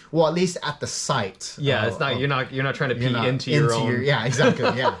 well, at least at the site. Yeah, it's not. You're not trying to pee into your own. Yeah, exactly.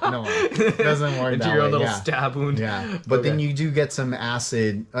 Yeah, no, it doesn't work into that your own way, little yeah. stab wound. Yeah, but then Okay. you do get some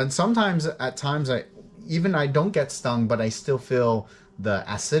acid, and sometimes at times I don't get stung, but I still feel the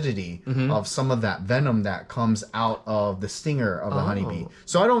acidity of some of that venom that comes out of the stinger of the honeybee.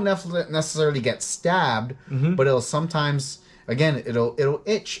 So I don't necessarily get stabbed, but it'll sometimes, again, it'll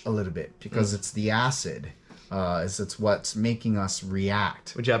itch a little bit because it's the acid. It's what's making us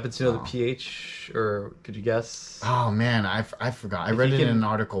react. Would you happen to know the pH, or could you guess? Oh man, I forgot. I read it in an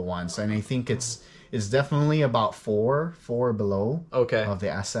article once, and I think it's definitely about four below. Okay. Of the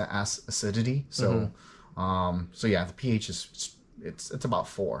acidity. So, so yeah, the pH is it's about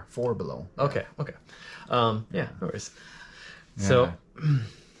four below. Okay. Yeah, no worries. So,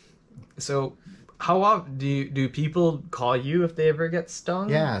 so how often do people call you if they ever get stung?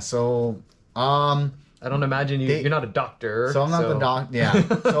 Yeah. So, I don't imagine you're not a doctor. So I'm not the doctor. Yeah.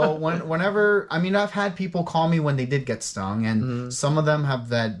 So whenever, I mean, I've had people call me when they did get stung, and some of them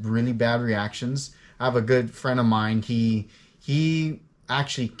have had really bad reactions. I have a good friend of mine. He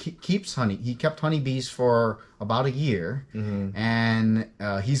actually keeps honey. He kept honeybees for about a year, and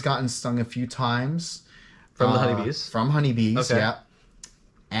he's gotten stung a few times From the honeybees? From honeybees. Okay. Yeah.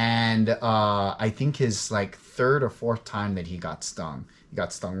 And I think his like third or fourth time that he got stung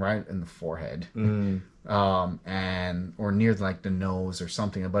right in the forehead. And or near like the nose or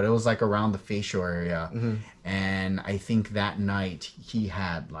something, but it was like around the facial area. And I think that night he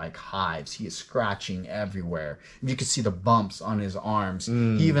had like hives. He is scratching everywhere. You could see the bumps on his arms.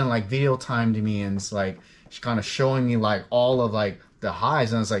 He even like video timed me and it's like kind of showing me like all of like the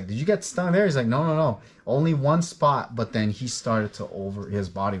hives, and I was like, did you get stung there? He's like, no, only one spot. But then he started to his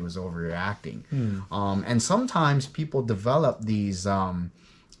body was overreacting. And sometimes people develop these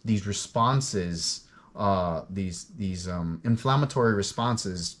responses, these inflammatory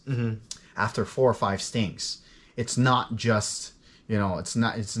responses after 4 or 5 stings. It's not just,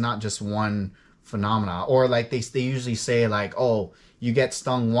 it's not just one phenomena. Or like they usually say like, oh, you get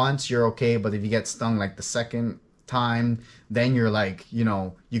stung once, you're okay, but if you get stung like the second time, then you're like,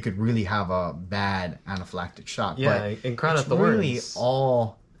 you could really have a bad anaphylactic shock. Yeah, but and crown it's of thorns. really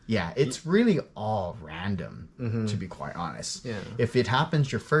all, it's really all random, to be quite honest. Yeah. If it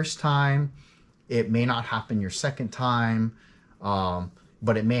happens your first time, it may not happen your second time,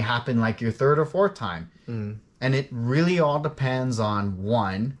 but it may happen like your third or fourth time. And it really all depends on,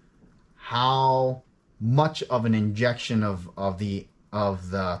 one, how much of an injection of the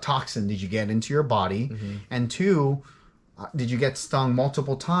toxin did you get into your body, and 2, did you get stung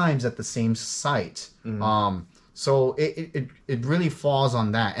multiple times at the same site? So it really falls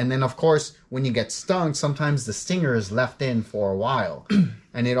on that. And then of course when you get stung, sometimes the stinger is left in for a while,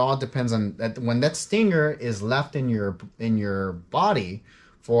 and it all depends on that. When that stinger is left in your body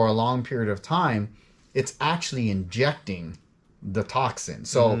for a long period of time, it's actually injecting the toxin.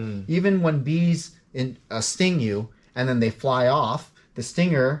 So even when bees sting you and then they fly off, the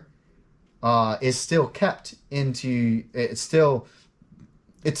stinger is still kept into, it's still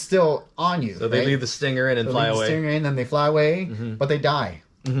on you. So they leave the stinger in and They fly leave the away. stinger in and they fly away, but they die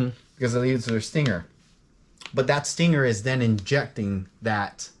because it leaves their stinger. But that stinger is then injecting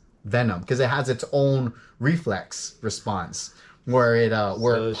that venom because it has its own reflex response where it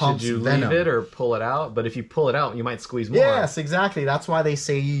So pumps should you venom. leave it or pull it out? But if you pull it out, you might squeeze more. Yes, exactly. That's why they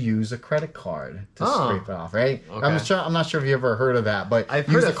say you use a credit card to scrape it off, right? Okay. I'm not sure if you ever heard of that, but I've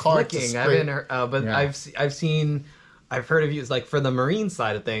use heard a of card to flicking. scrape. But Yeah. I've heard of use like for the marine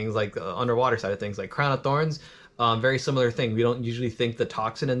side of things, like the underwater side of things, like crown of thorns. Very similar thing. We don't usually think the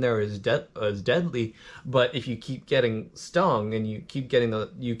toxin in there is deadly, but if you keep getting stung and you keep getting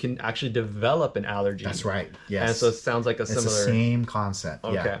you can actually develop an allergy. That's right. Yes. And so it sounds like a It's similar. the same concept.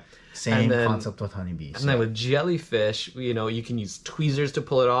 Okay. Yeah. Same And then- concept with honeybees. And then with jellyfish, you can use tweezers to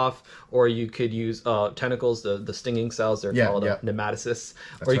pull it off, or you could use tentacles, the stinging cells. They're called nematocysts.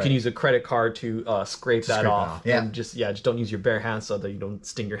 Or you can right. use a credit card to scrape that scrape it off. off, yeah. And just don't use your bare hands so that you don't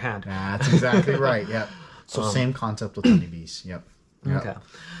sting your hand. That's exactly right. Yep. So same concept with honeybees. Yep. Okay,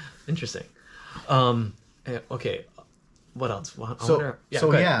 interesting. Okay, what else? Go ahead.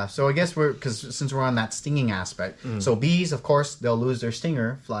 So I guess since we're on that stinging aspect, so bees, of course, they'll lose their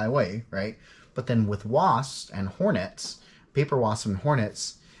stinger, fly away, right? But then with wasps and hornets, paper wasps and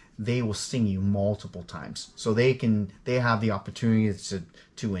hornets, they will sting you multiple times. So they have the opportunity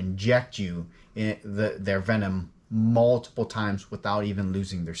to inject you in their venom multiple times without even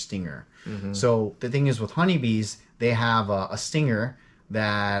losing their stinger. So the thing is with honeybees, they have a stinger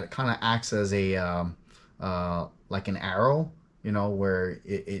that kind of acts as a like an arrow, where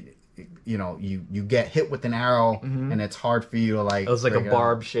you get hit with an arrow and it's hard for you to like. It was like a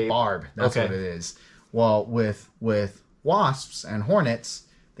barb shape. Barb, that's Okay. what it is. Well, with wasps and hornets,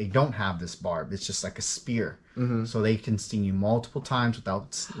 they don't have this barb. It's just like a spear. So they can sting you multiple times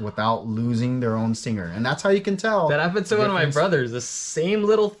without losing their own stinger, and that's how you can tell. That happened to one of my brothers. The same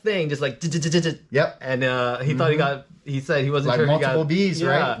little thing, just like. Yep. And he thought he said he wasn't Like sure if he multiple got bees,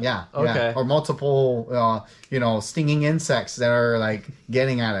 right? Yeah. Okay. Or multiple, stinging insects that are like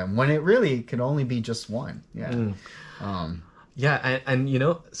getting at him when it really could only be just one. Yeah. Yeah, and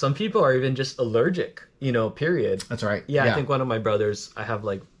some people are even just allergic. Period. That's right. Yeah, I think one of my brothers. I have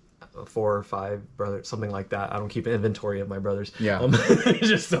like 4 or 5 brothers, something like that. I don't keep an inventory of my brothers. Yeah. There's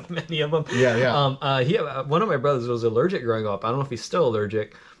just so many of them. Yeah. One of my brothers was allergic growing up. I don't know if he's still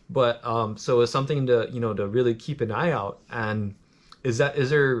allergic, but so it's something to to really keep an eye out. And is that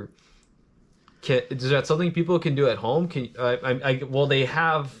something people can do at home? Well, they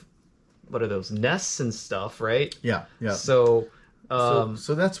have, what are those, nests and stuff, right? Yeah. Yeah. So.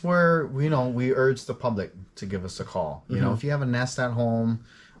 So that's where we urge the public to give us a call. If you have a nest at home,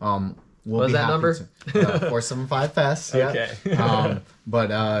 we'll be that happy number? to 475 PES. Yeah. Okay.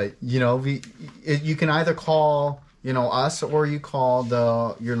 But you can either call us or you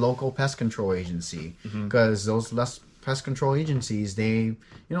call your local pest control agency, because those pest control agencies, they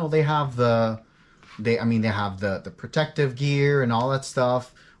have the protective gear and all that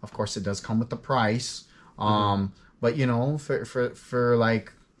stuff. Of course, it does come with the price. But for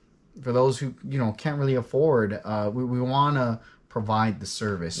those who can't really afford, we want to provide the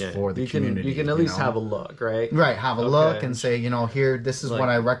service for the community. You can at least have a look, right? Right, have a look and say, here, this is what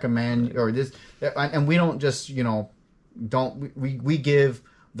I recommend, or this, and we don't just we give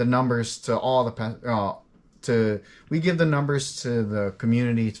the numbers to all the we give the numbers to the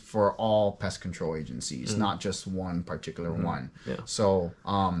community for all pest control agencies, not just one particular one. Yeah. So,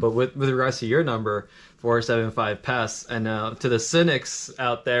 but with regards to your number, 475 pests, and to the cynics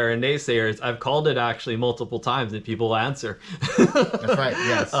out there and naysayers, I've called it actually multiple times and people answer. That's right.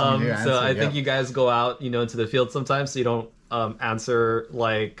 Yes. You do answer, so I think you guys go out, into the field sometimes, so you don't answer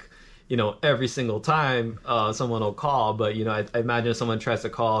like. Every single time someone will call, but I imagine if someone tries to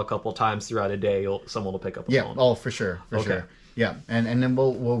call a couple times throughout a day, someone will pick up the phone. Oh, for sure, sure. Yeah, and then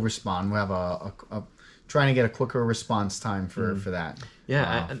we'll respond. We'll have a trying to get a quicker response time for that.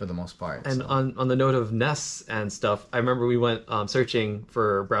 Yeah, for the most part. And on the note of nests and stuff, I remember we went searching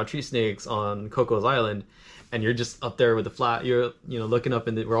for brown tree snakes on Coco's Island. And you're just up there with the flat. You're looking up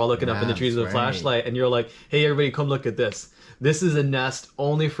we're all looking up in the trees with a flashlight, and you're like, "Hey, everybody, come look at this. This is a nest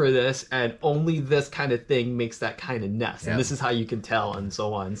only for this, and only this kind of thing makes that kind of nest. And this is how you can tell, and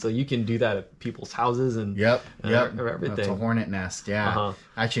so on. So you can do that at people's houses and or everything. It's a hornet nest. Yeah.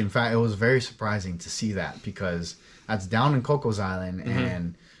 Actually, in fact, it was very surprising to see that, because that's down in Coco's Island,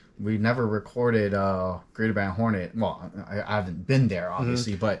 and we never recorded greater band hornet. Well, I haven't been there,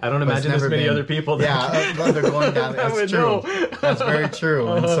 obviously, but I don't imagine there's many other people there. Yeah, they're going down. That's true. That's very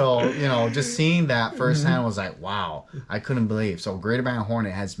true. And so, just seeing that firsthand was like, wow, I couldn't believe. So greater band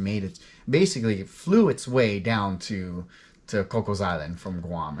hornet has basically flew its way down to Coco's Island from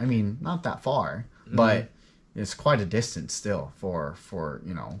Guam. I mean, not that far, but it's quite a distance still for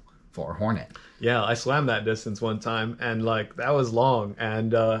a hornet. Yeah, I swam that distance one time, and that was long,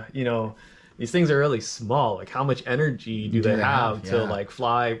 and these things are really small. Like, how much energy do they have to yeah. like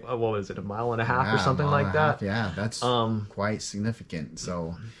fly? What was it, a mile and a half or Yeah, something mile like and a that? half, yeah, that's quite significant.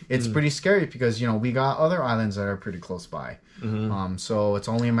 So it's Mm. pretty scary because we got other islands that are pretty close by. So it's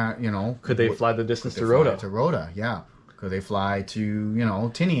only a matter, Could they fly the distance could to they fly Rota? To Rota, yeah. Could they fly to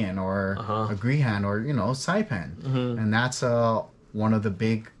Tinian or Agrihan or Saipan? And that's one of the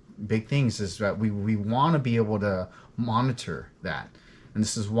big things is that we want to be able to monitor that. And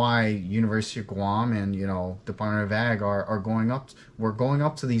this is why University of Guam and Department of Ag are going up. We're going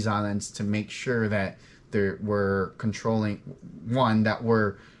up to these islands to make sure that we're controlling that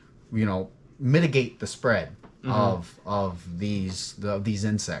we're mitigate the spread of these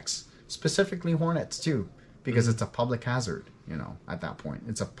insects, specifically hornets too, because it's a public hazard. At that point,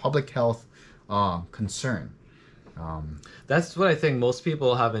 it's a public health concern. That's what I think most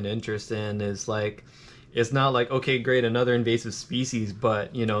people have an interest in, is like, it's not like, okay, great, another invasive species, but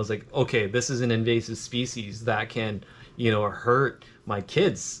it's like, okay, this is an invasive species that can hurt my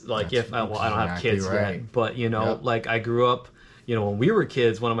kids. Like, That's I don't have exactly kids right. yet, but Yep. like, I grew up, when we were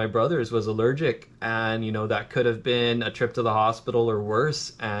kids, one of my brothers was allergic, and that could have been a trip to the hospital or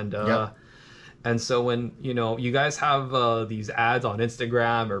worse. And Yep. and so when you guys have these ads on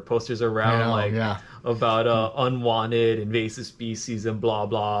Instagram or posters around about unwanted invasive species and blah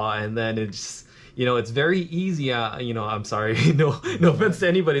blah, and then it's it's very easy. I'm sorry, no offense to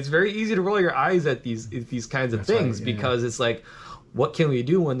anybody. It's very easy to roll your eyes at these kinds of That's things, right, yeah. because it's like, what can we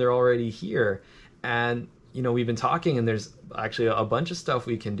do when they're already here? And we've been talking, and there's actually a bunch of stuff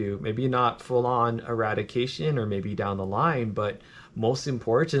we can do. Maybe not full on eradication, or maybe down the line, but most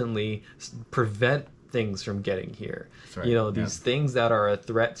importantly, prevent things from getting here. That's right, These things that are a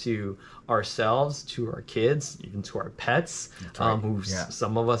threat to ourselves, to our kids, even to our pets, right, who yeah.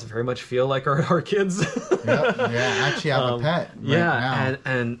 Some of us very much feel like our kids. Yep, yeah, actually, I have a pet. Right now.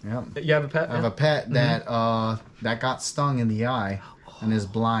 and Yep. you have a pet. I have a pet that got stung in the eye and is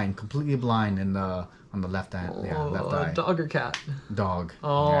blind, completely blind on the left eye. Left eye. Dog or cat? Dog.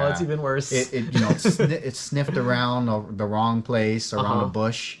 Oh, yeah. that's even worse. It sniffed around the wrong place, around a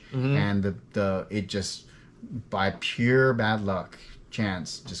bush, and it just, by pure bad luck,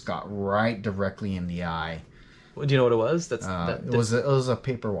 chance, just got right directly in the eye. Do you know what it was? It was a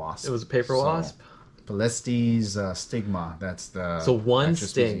paper wasp. It was a paper wasp. Palestes stigma. That's the one actual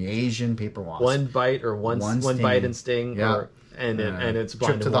sting. species, Asian paper wasp. One bite or one bite and sting, Yeah. and it's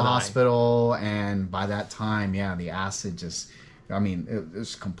blind trip to in the one eye. hospital, and by that time, the acid just, it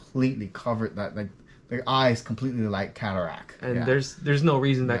was completely covered. That like the eyes completely like cataract. And there's no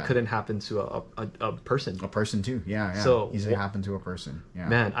reason that Yeah. couldn't happen to a person. A person too. Yeah. So, easily happened to a person. Yeah.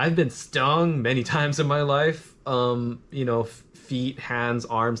 Man, I've been stung many times in my life. Feet, hands,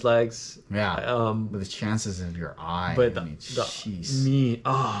 arms, legs. Yeah. But the chances of your eye. But jeez.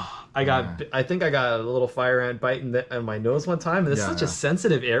 I think I got a little fire ant bite in my nose one time, and it's such a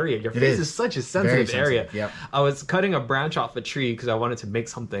sensitive area. Your face is such a sensitive area. Yep. I was cutting a branch off a tree because I wanted to make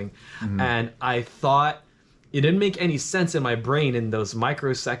something, Mm-hmm. and I thought it didn't make any sense in my brain in those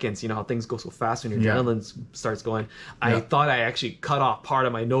microseconds. You know how things go so fast when your adrenaline starts going. I thought I actually cut off part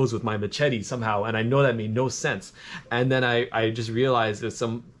of my nose with my machete somehow, and I know that made no sense. And then I just realized there's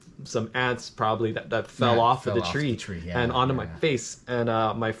some ants probably that fell off of the tree, and onto my face. And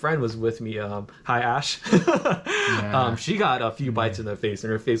my friend was with me. Hi, Ash. She got a few bites in the face,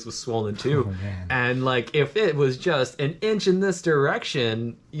 and her face was swollen too. Oh, man. And like, if it was just an inch in this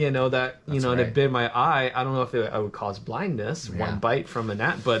direction, and it bit my eye, I don't know if I would cause blindness. One bite from an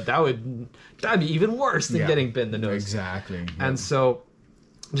ant, but that'd be even worse than getting bit in the nose. Exactly. Yep. And so,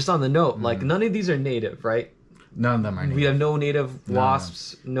 just on the note, like, none of these are native, right? None of them are native. We have no native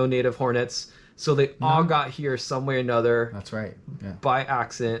wasps, no native hornets. So they all got here some way or another. That's right. Yeah. By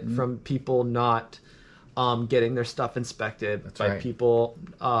accident, from people not getting their stuff inspected. That's by right. people.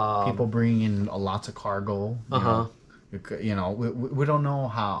 People bring in lots of cargo. You know, we don't know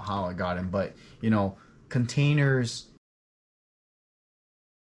how it got in, but containers.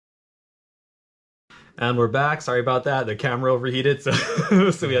 And we're back. Sorry about that. The camera overheated, so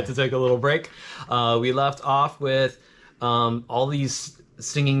we had to take a little break. We left off with all these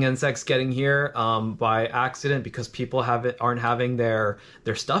stinging insects getting here by accident because people aren't having their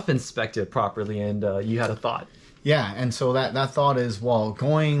stuff inspected properly. And you had a thought. Yeah, and so that thought is, well,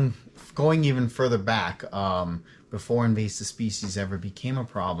 going even further back, before invasive species ever became a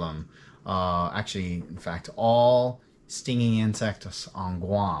problem. Actually, in fact, all stinging insects on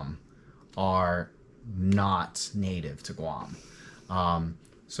Guam are not native to Guam.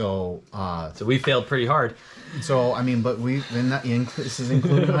 So we failed pretty hard. So I mean, but this is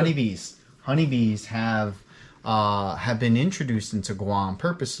including honeybees. Honeybees have have been introduced into Guam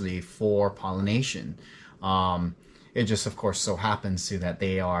purposely for pollination. It just, of course, so happens to that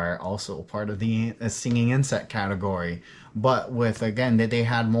they are also part of the stinging insect category. But with, again, that they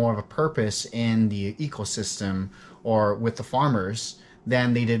had more of a purpose in the ecosystem or with the farmers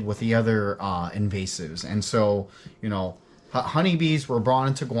than they did with the other invasives. And so, honeybees were brought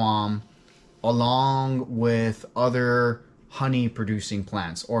into Guam along with other honey-producing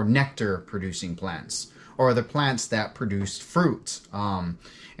plants or nectar-producing plants or the plants that produced fruit. And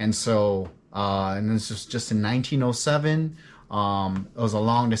this was just in 1907. It was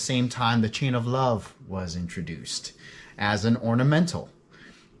along the same time the chain of love was introduced as an ornamental.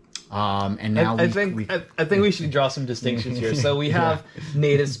 And now I think we should draw some distinctions here. So we have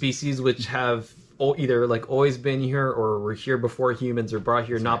native species which have either like always been here or were here before humans or brought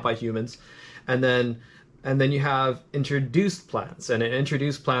here not by humans, and then you have introduced plants, and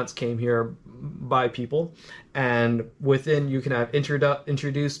introduced plants came here by people, and within you can have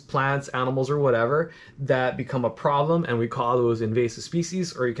introduced plants, animals, or whatever that become a problem, and we call those invasive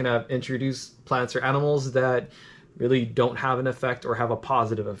species, or you can have introduced plants or animals that really don't have an effect or have a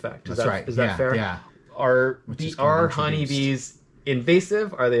positive effect. Is that fair? Yeah. Are honeybees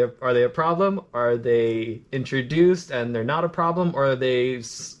invasive? Are they a problem? Are they introduced and they're not a problem? Or are they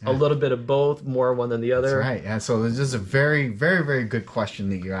a little bit of both, more one than the other? That's right. Yeah. So this is a very, very, very good question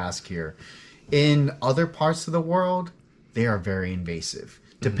that you ask here. In other parts of the world, they are very invasive.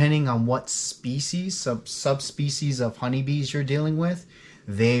 Depending on what species, subspecies of honeybees you're dealing with,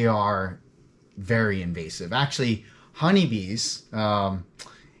 they are very invasive. Actually, honeybees,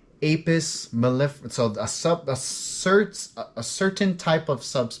 Apis mellifera, so a certain type of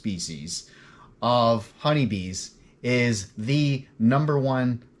subspecies of honeybees is the number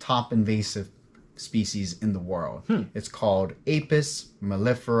one top invasive species in the world. It's called Apis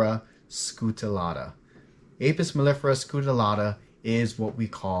mellifera scutellata. Apis mellifera scutellata is what we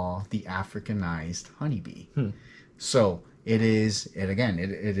call the Africanized honeybee. So it's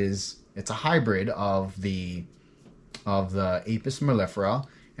a hybrid of the Apis mellifera,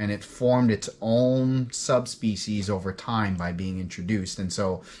 and it formed its own subspecies over time by being introduced. And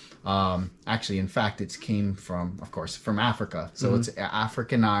so, actually, in fact, it came from Africa. So it's an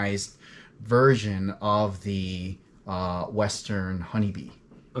Africanized version of the Western honeybee.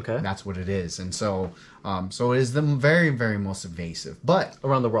 Okay. That's what it is. And so, it is the very, very most invasive. But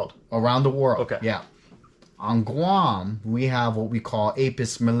around the world. Around the world. Okay. Yeah. On Guam, we have what we call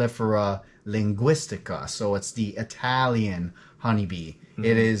Apis mellifera linguistica. So it's the Italian honeybee.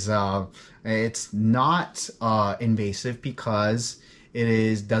 It is. It's not invasive because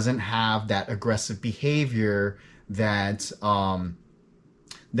it doesn't have that aggressive behavior that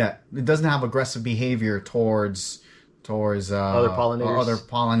it doesn't have aggressive behavior towards other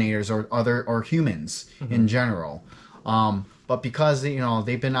pollinators or humans in general. But because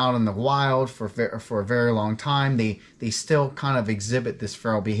they've been out in the wild for a very long time, they still kind of exhibit this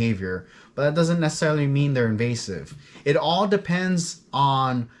feral behavior. But that doesn't necessarily mean they're invasive. It all depends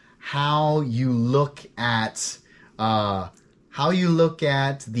on how you look at the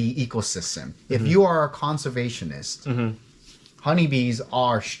ecosystem. If you are a conservationist, honeybees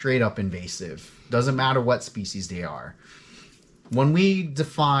are straight up invasive. Doesn't matter what species they are. When we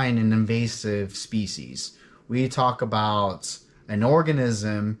define an invasive species, we talk about an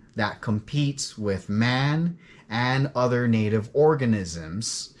organism that competes with man and other native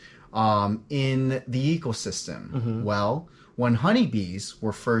organisms in the ecosystem. Well, when honeybees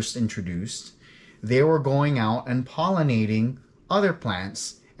were first introduced, they were going out and pollinating other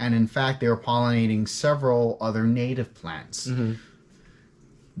plants, and in fact, they were pollinating several other native plants.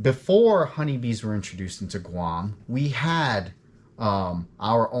 Before honeybees were introduced into Guam, we had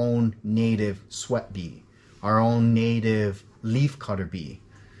our own native sweat bee, our own native leafcutter bee,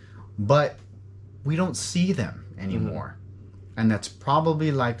 but we don't see them anymore. And that's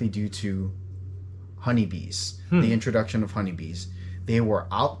probably likely due to honeybees, the introduction of honeybees.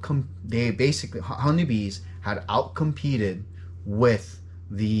 Honeybees had outcompeted with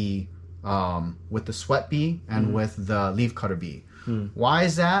the sweat bee and with the leafcutter bee. Why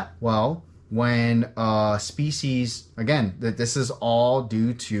is that? Well, when species, again, this is all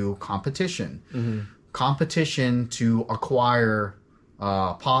due to competition. Competition to acquire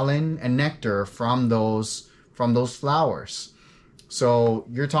pollen and nectar from those flowers. So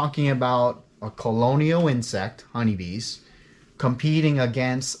you're talking about a colonial insect, honeybees, competing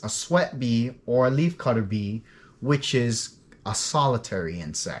against a sweat bee or a leafcutter bee, which is a solitary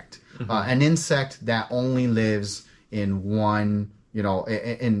insect, an insect that only lives in one,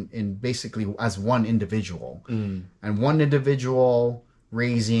 in basically as one individual. And one individual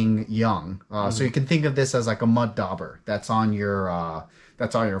raising young. So you can think of this as like a mud dauber that's on your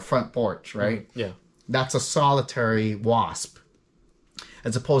front porch, right? Yeah. That's a solitary wasp.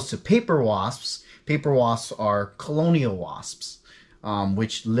 As opposed to paper wasps. Paper wasps are colonial wasps,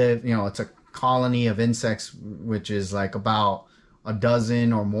 which live, it's a colony of insects, which is like about a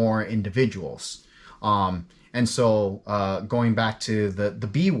dozen or more individuals. And so going back to the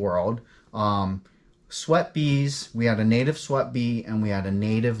bee world, sweat bees, we had a native sweat bee and we had a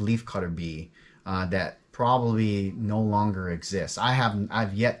native leafcutter bee that probably no longer exists.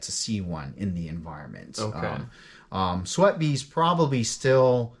 I've yet to see one in the environment. Okay. Sweat bees probably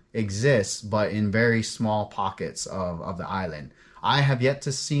still exist, but in very small pockets of the island. I have yet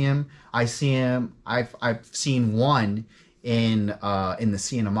to see him. I've seen one in the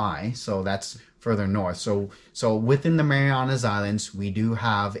CNMI, so that's further north. So within the Marianas Islands, we do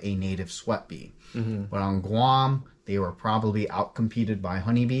have a native sweat bee. But on Guam, they were probably outcompeted by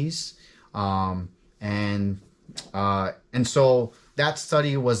honeybees. And so that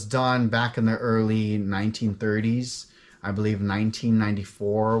study was done back in the early 1930s. I believe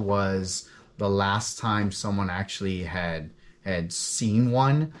 1994 was the last time someone actually had seen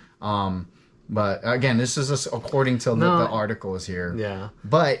one. But again, this is just according to the articles here. Yeah.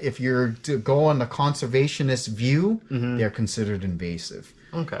 But if you're to go on the conservationist view, they're considered invasive.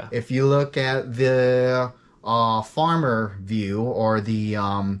 Okay. If you look at the farmer view, or the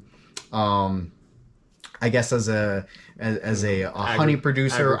I guess as a honey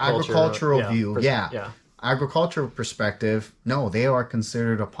producer, agricultural view, agricultural perspective, no, they are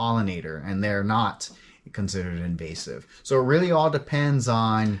considered a pollinator and they're not considered invasive. So it really all depends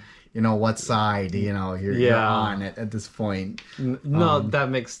on what side you're on at this point. No, that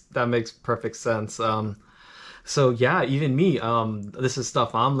makes perfect sense. So yeah, even me, this is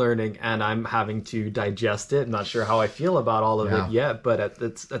stuff I'm learning and I'm having to digest it. I'm not sure how I feel about all of it yet, but at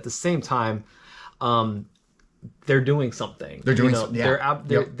the same time, they're doing something. They're doing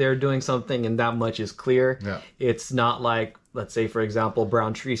they're doing something, and that much is clear. Yeah. It's not like, let's say, for example,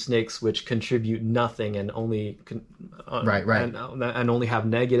 brown tree snakes, which contribute nothing and only and only have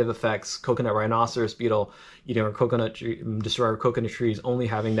negative effects. Coconut rhinoceros beetle eating our coconut tree, destroy our coconut trees, only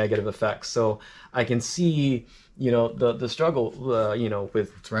having negative effects. So I can see, the struggle,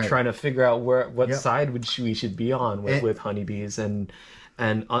 with trying to figure out what side we should be on with honeybees, and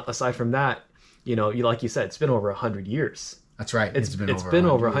aside from that, like you said, it's been over 100 years. That's right. It's been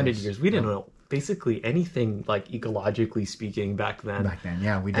over 100 years. We didn't know basically anything, like ecologically speaking, back then.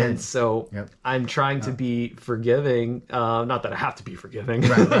 Yeah, we did. And so I'm trying to be forgiving. Not that I have to be forgiving.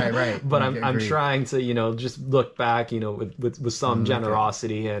 Right. But I'm trying to, just look back, with some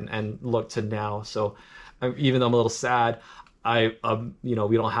generosity and look to now. So even though I'm a little sad, we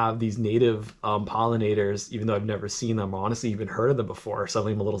don't have these native pollinators, even though I've never seen them, or honestly even heard of them before. So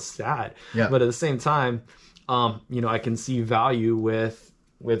I'm a little sad. Yeah. But at the same time, I can see value with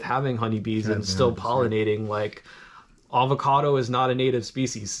having honeybees and still pollinating. Like, avocado is not a native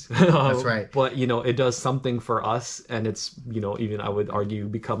species. That's right. But, it does something for us, and it's, even I would argue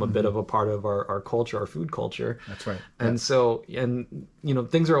become a bit of a part of our culture, our food culture. That's right. And so,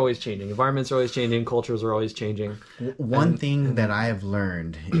 things are always changing. Environments are always changing. Cultures are always changing. One thing that I have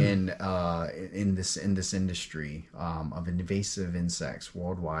learned in this industry of invasive insects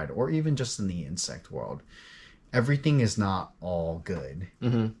worldwide, or even just in the insect world, everything is not all good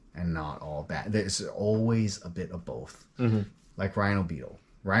and not all bad. There's always a bit of both. Like rhino beetle.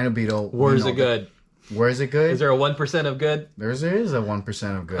 Where is it good? Where is it good? Is there a 1% of good? There is a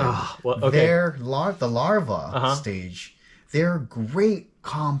 1% of good. Okay. They're the larva stage. They're great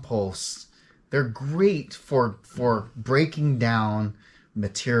composts. They're great for breaking down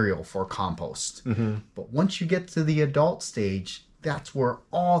material for compost. But once you get to the adult stage, that's where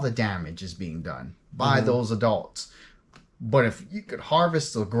all the damage is being done by those adults. But if you could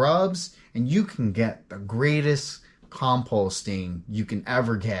harvest the grubs, and you can get the greatest composting you can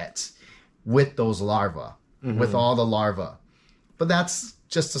ever get with those larvae, with all the larvae. But that's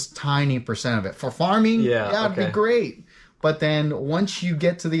just a tiny percent of it. For farming, it'd be great. But then once you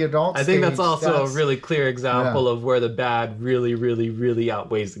get to the adult stage, I think that's also a really clear example of where the bad really, really, really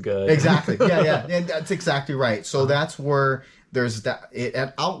outweighs the good. Exactly. Yeah. And that's exactly right. So that's where there's that. It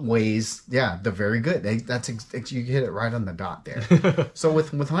outweighs, the very good. You hit it right on the dot there. So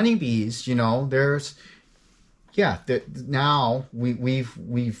with honeybees, there's, now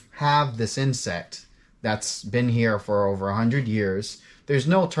we've have this insect that's been here for over 100 years. There's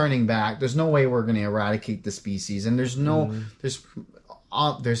no turning back. There's no way we're going to eradicate the species, and there's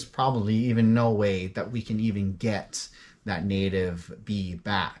probably even no way that we can even get that native bee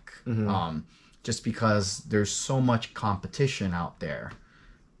back, just because there's so much competition out there.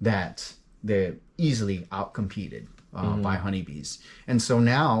 that they're easily outcompeted by honeybees. And so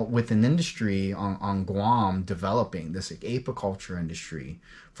now with an industry on Guam developing this apiculture industry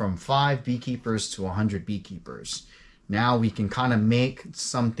from 5 beekeepers to 100 beekeepers, now we can kind of make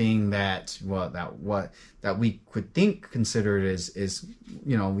something that we could considered is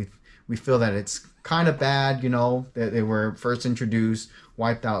we feel that it's kind of bad, that they were first introduced,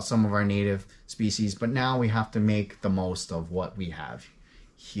 wiped out some of our native species, but now we have to make the most of what we have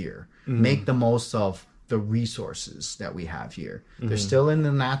here. Make the most of the resources that we have here. They're still in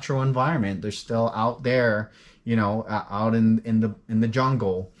the natural environment. They're still out there, out in the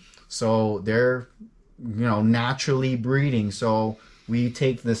jungle. So they're naturally breeding. So we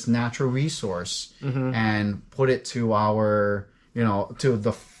take this natural resource and put it to our to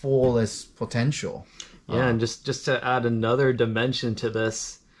the fullest potential. Yeah, and just to add another dimension to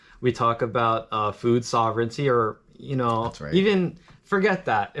this, we talk about food sovereignty, or That's right. even forget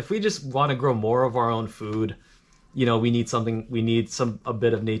that. If we just want to grow more of our own food, we need a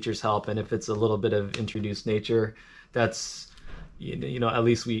bit of nature's help, and if it's a little bit of introduced nature, that's at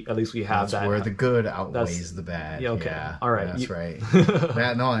least we have that's that. where the good outweighs the bad. Yeah, okay. Yeah, all right. That's right.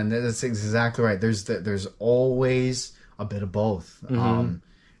 And that's exactly right. There's always a bit of both.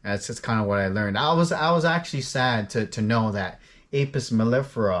 That's just kind of what I learned. I was actually sad to know that Apis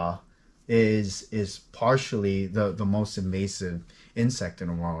mellifera is partially the most invasive insect in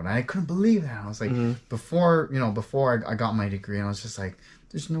the world. And I couldn't believe that. I was like, before I got my degree, and I was just like,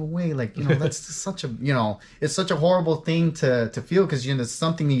 there's no way, that's such a, it's such a horrible thing to feel, because, it's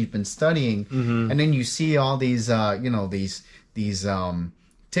something that you've been studying. And then you see all these, these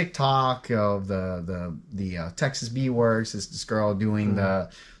TikTok of the Texas Bee Works, this girl doing the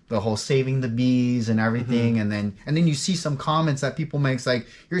whole saving the bees and everything, and then you see some comments that people make, like,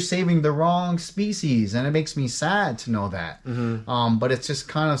 you're saving the wrong species, and it makes me sad to know that. But it's just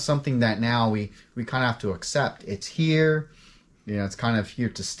kind of something that now we kind of have to accept. It's here, it's kind of here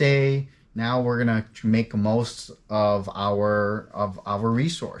to stay. Now we're gonna make the most of our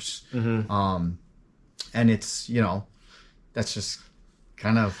resource, and it's that's just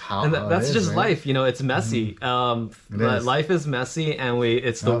kind of how, and that's it is, just right? Life. It's messy. But life is messy, and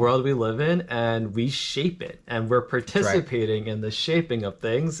it's the world we live in, and we shape it, and we're participating in the shaping of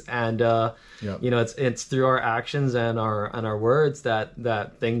things. And it's through our actions and our words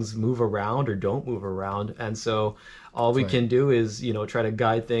that things move around or don't move around. And so all we can do is try to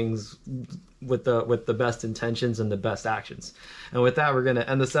guide things with the best intentions and the best actions. And with that, we're going to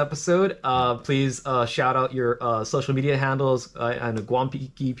end this episode. Please shout out your social media handles and the Guam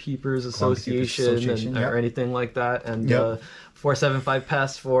Beekeepers Association or anything like that. And 475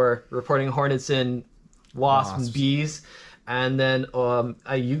 Pests for reporting hornets and wasps and bees. And then Guam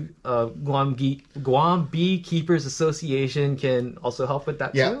Beekeepers Association can also help with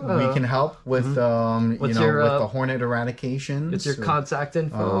that too. Yeah, we can help with with the hornet eradication. It's your contact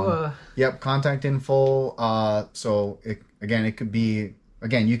info. Contact info. So it could be,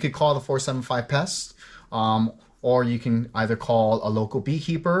 you could call the 475 Pests, or you can either call a local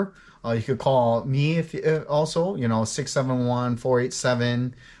beekeeper. You could call me if also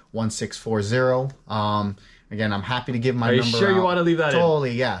 671-487-1640. Again, I'm happy to give my number out. Are you sure you want to leave that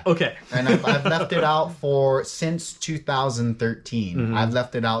Totally, yeah. Okay. And I've left it out since 2013. I've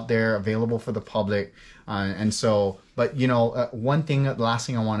left it out there, available for the public. But the last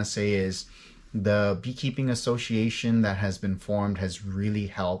thing I want to say is the Beekeeping Association that has been formed has really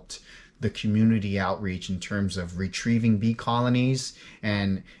helped the community outreach in terms of retrieving bee colonies.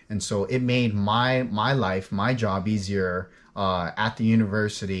 And so it made my life, my job easier at the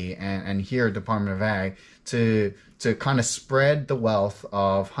university and here at Department of Ag to kind of spread the wealth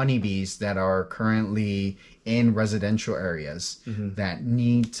of honeybees that are currently in residential areas that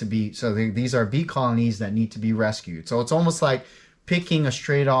need to be, these are bee colonies that need to be rescued. So it's almost like picking a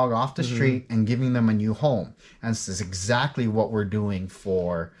stray dog off the street and giving them a new home. And this is exactly what we're doing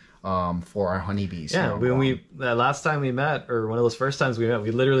for our honeybees. Yeah, when last time we met, or one of those first times we met,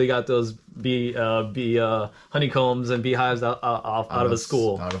 we literally got those bee honeycombs and beehives out of a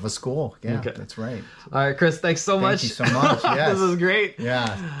school. Out of a school, yeah, okay. That's right. All right, Chris, thanks so much. Thank you so much. Yes. This was great.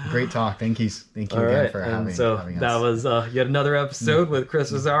 Yeah, great talk. Thank you All again right. for having us. That was yet another episode with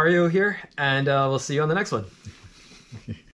Chris Rosario here, and we'll see you on the next one.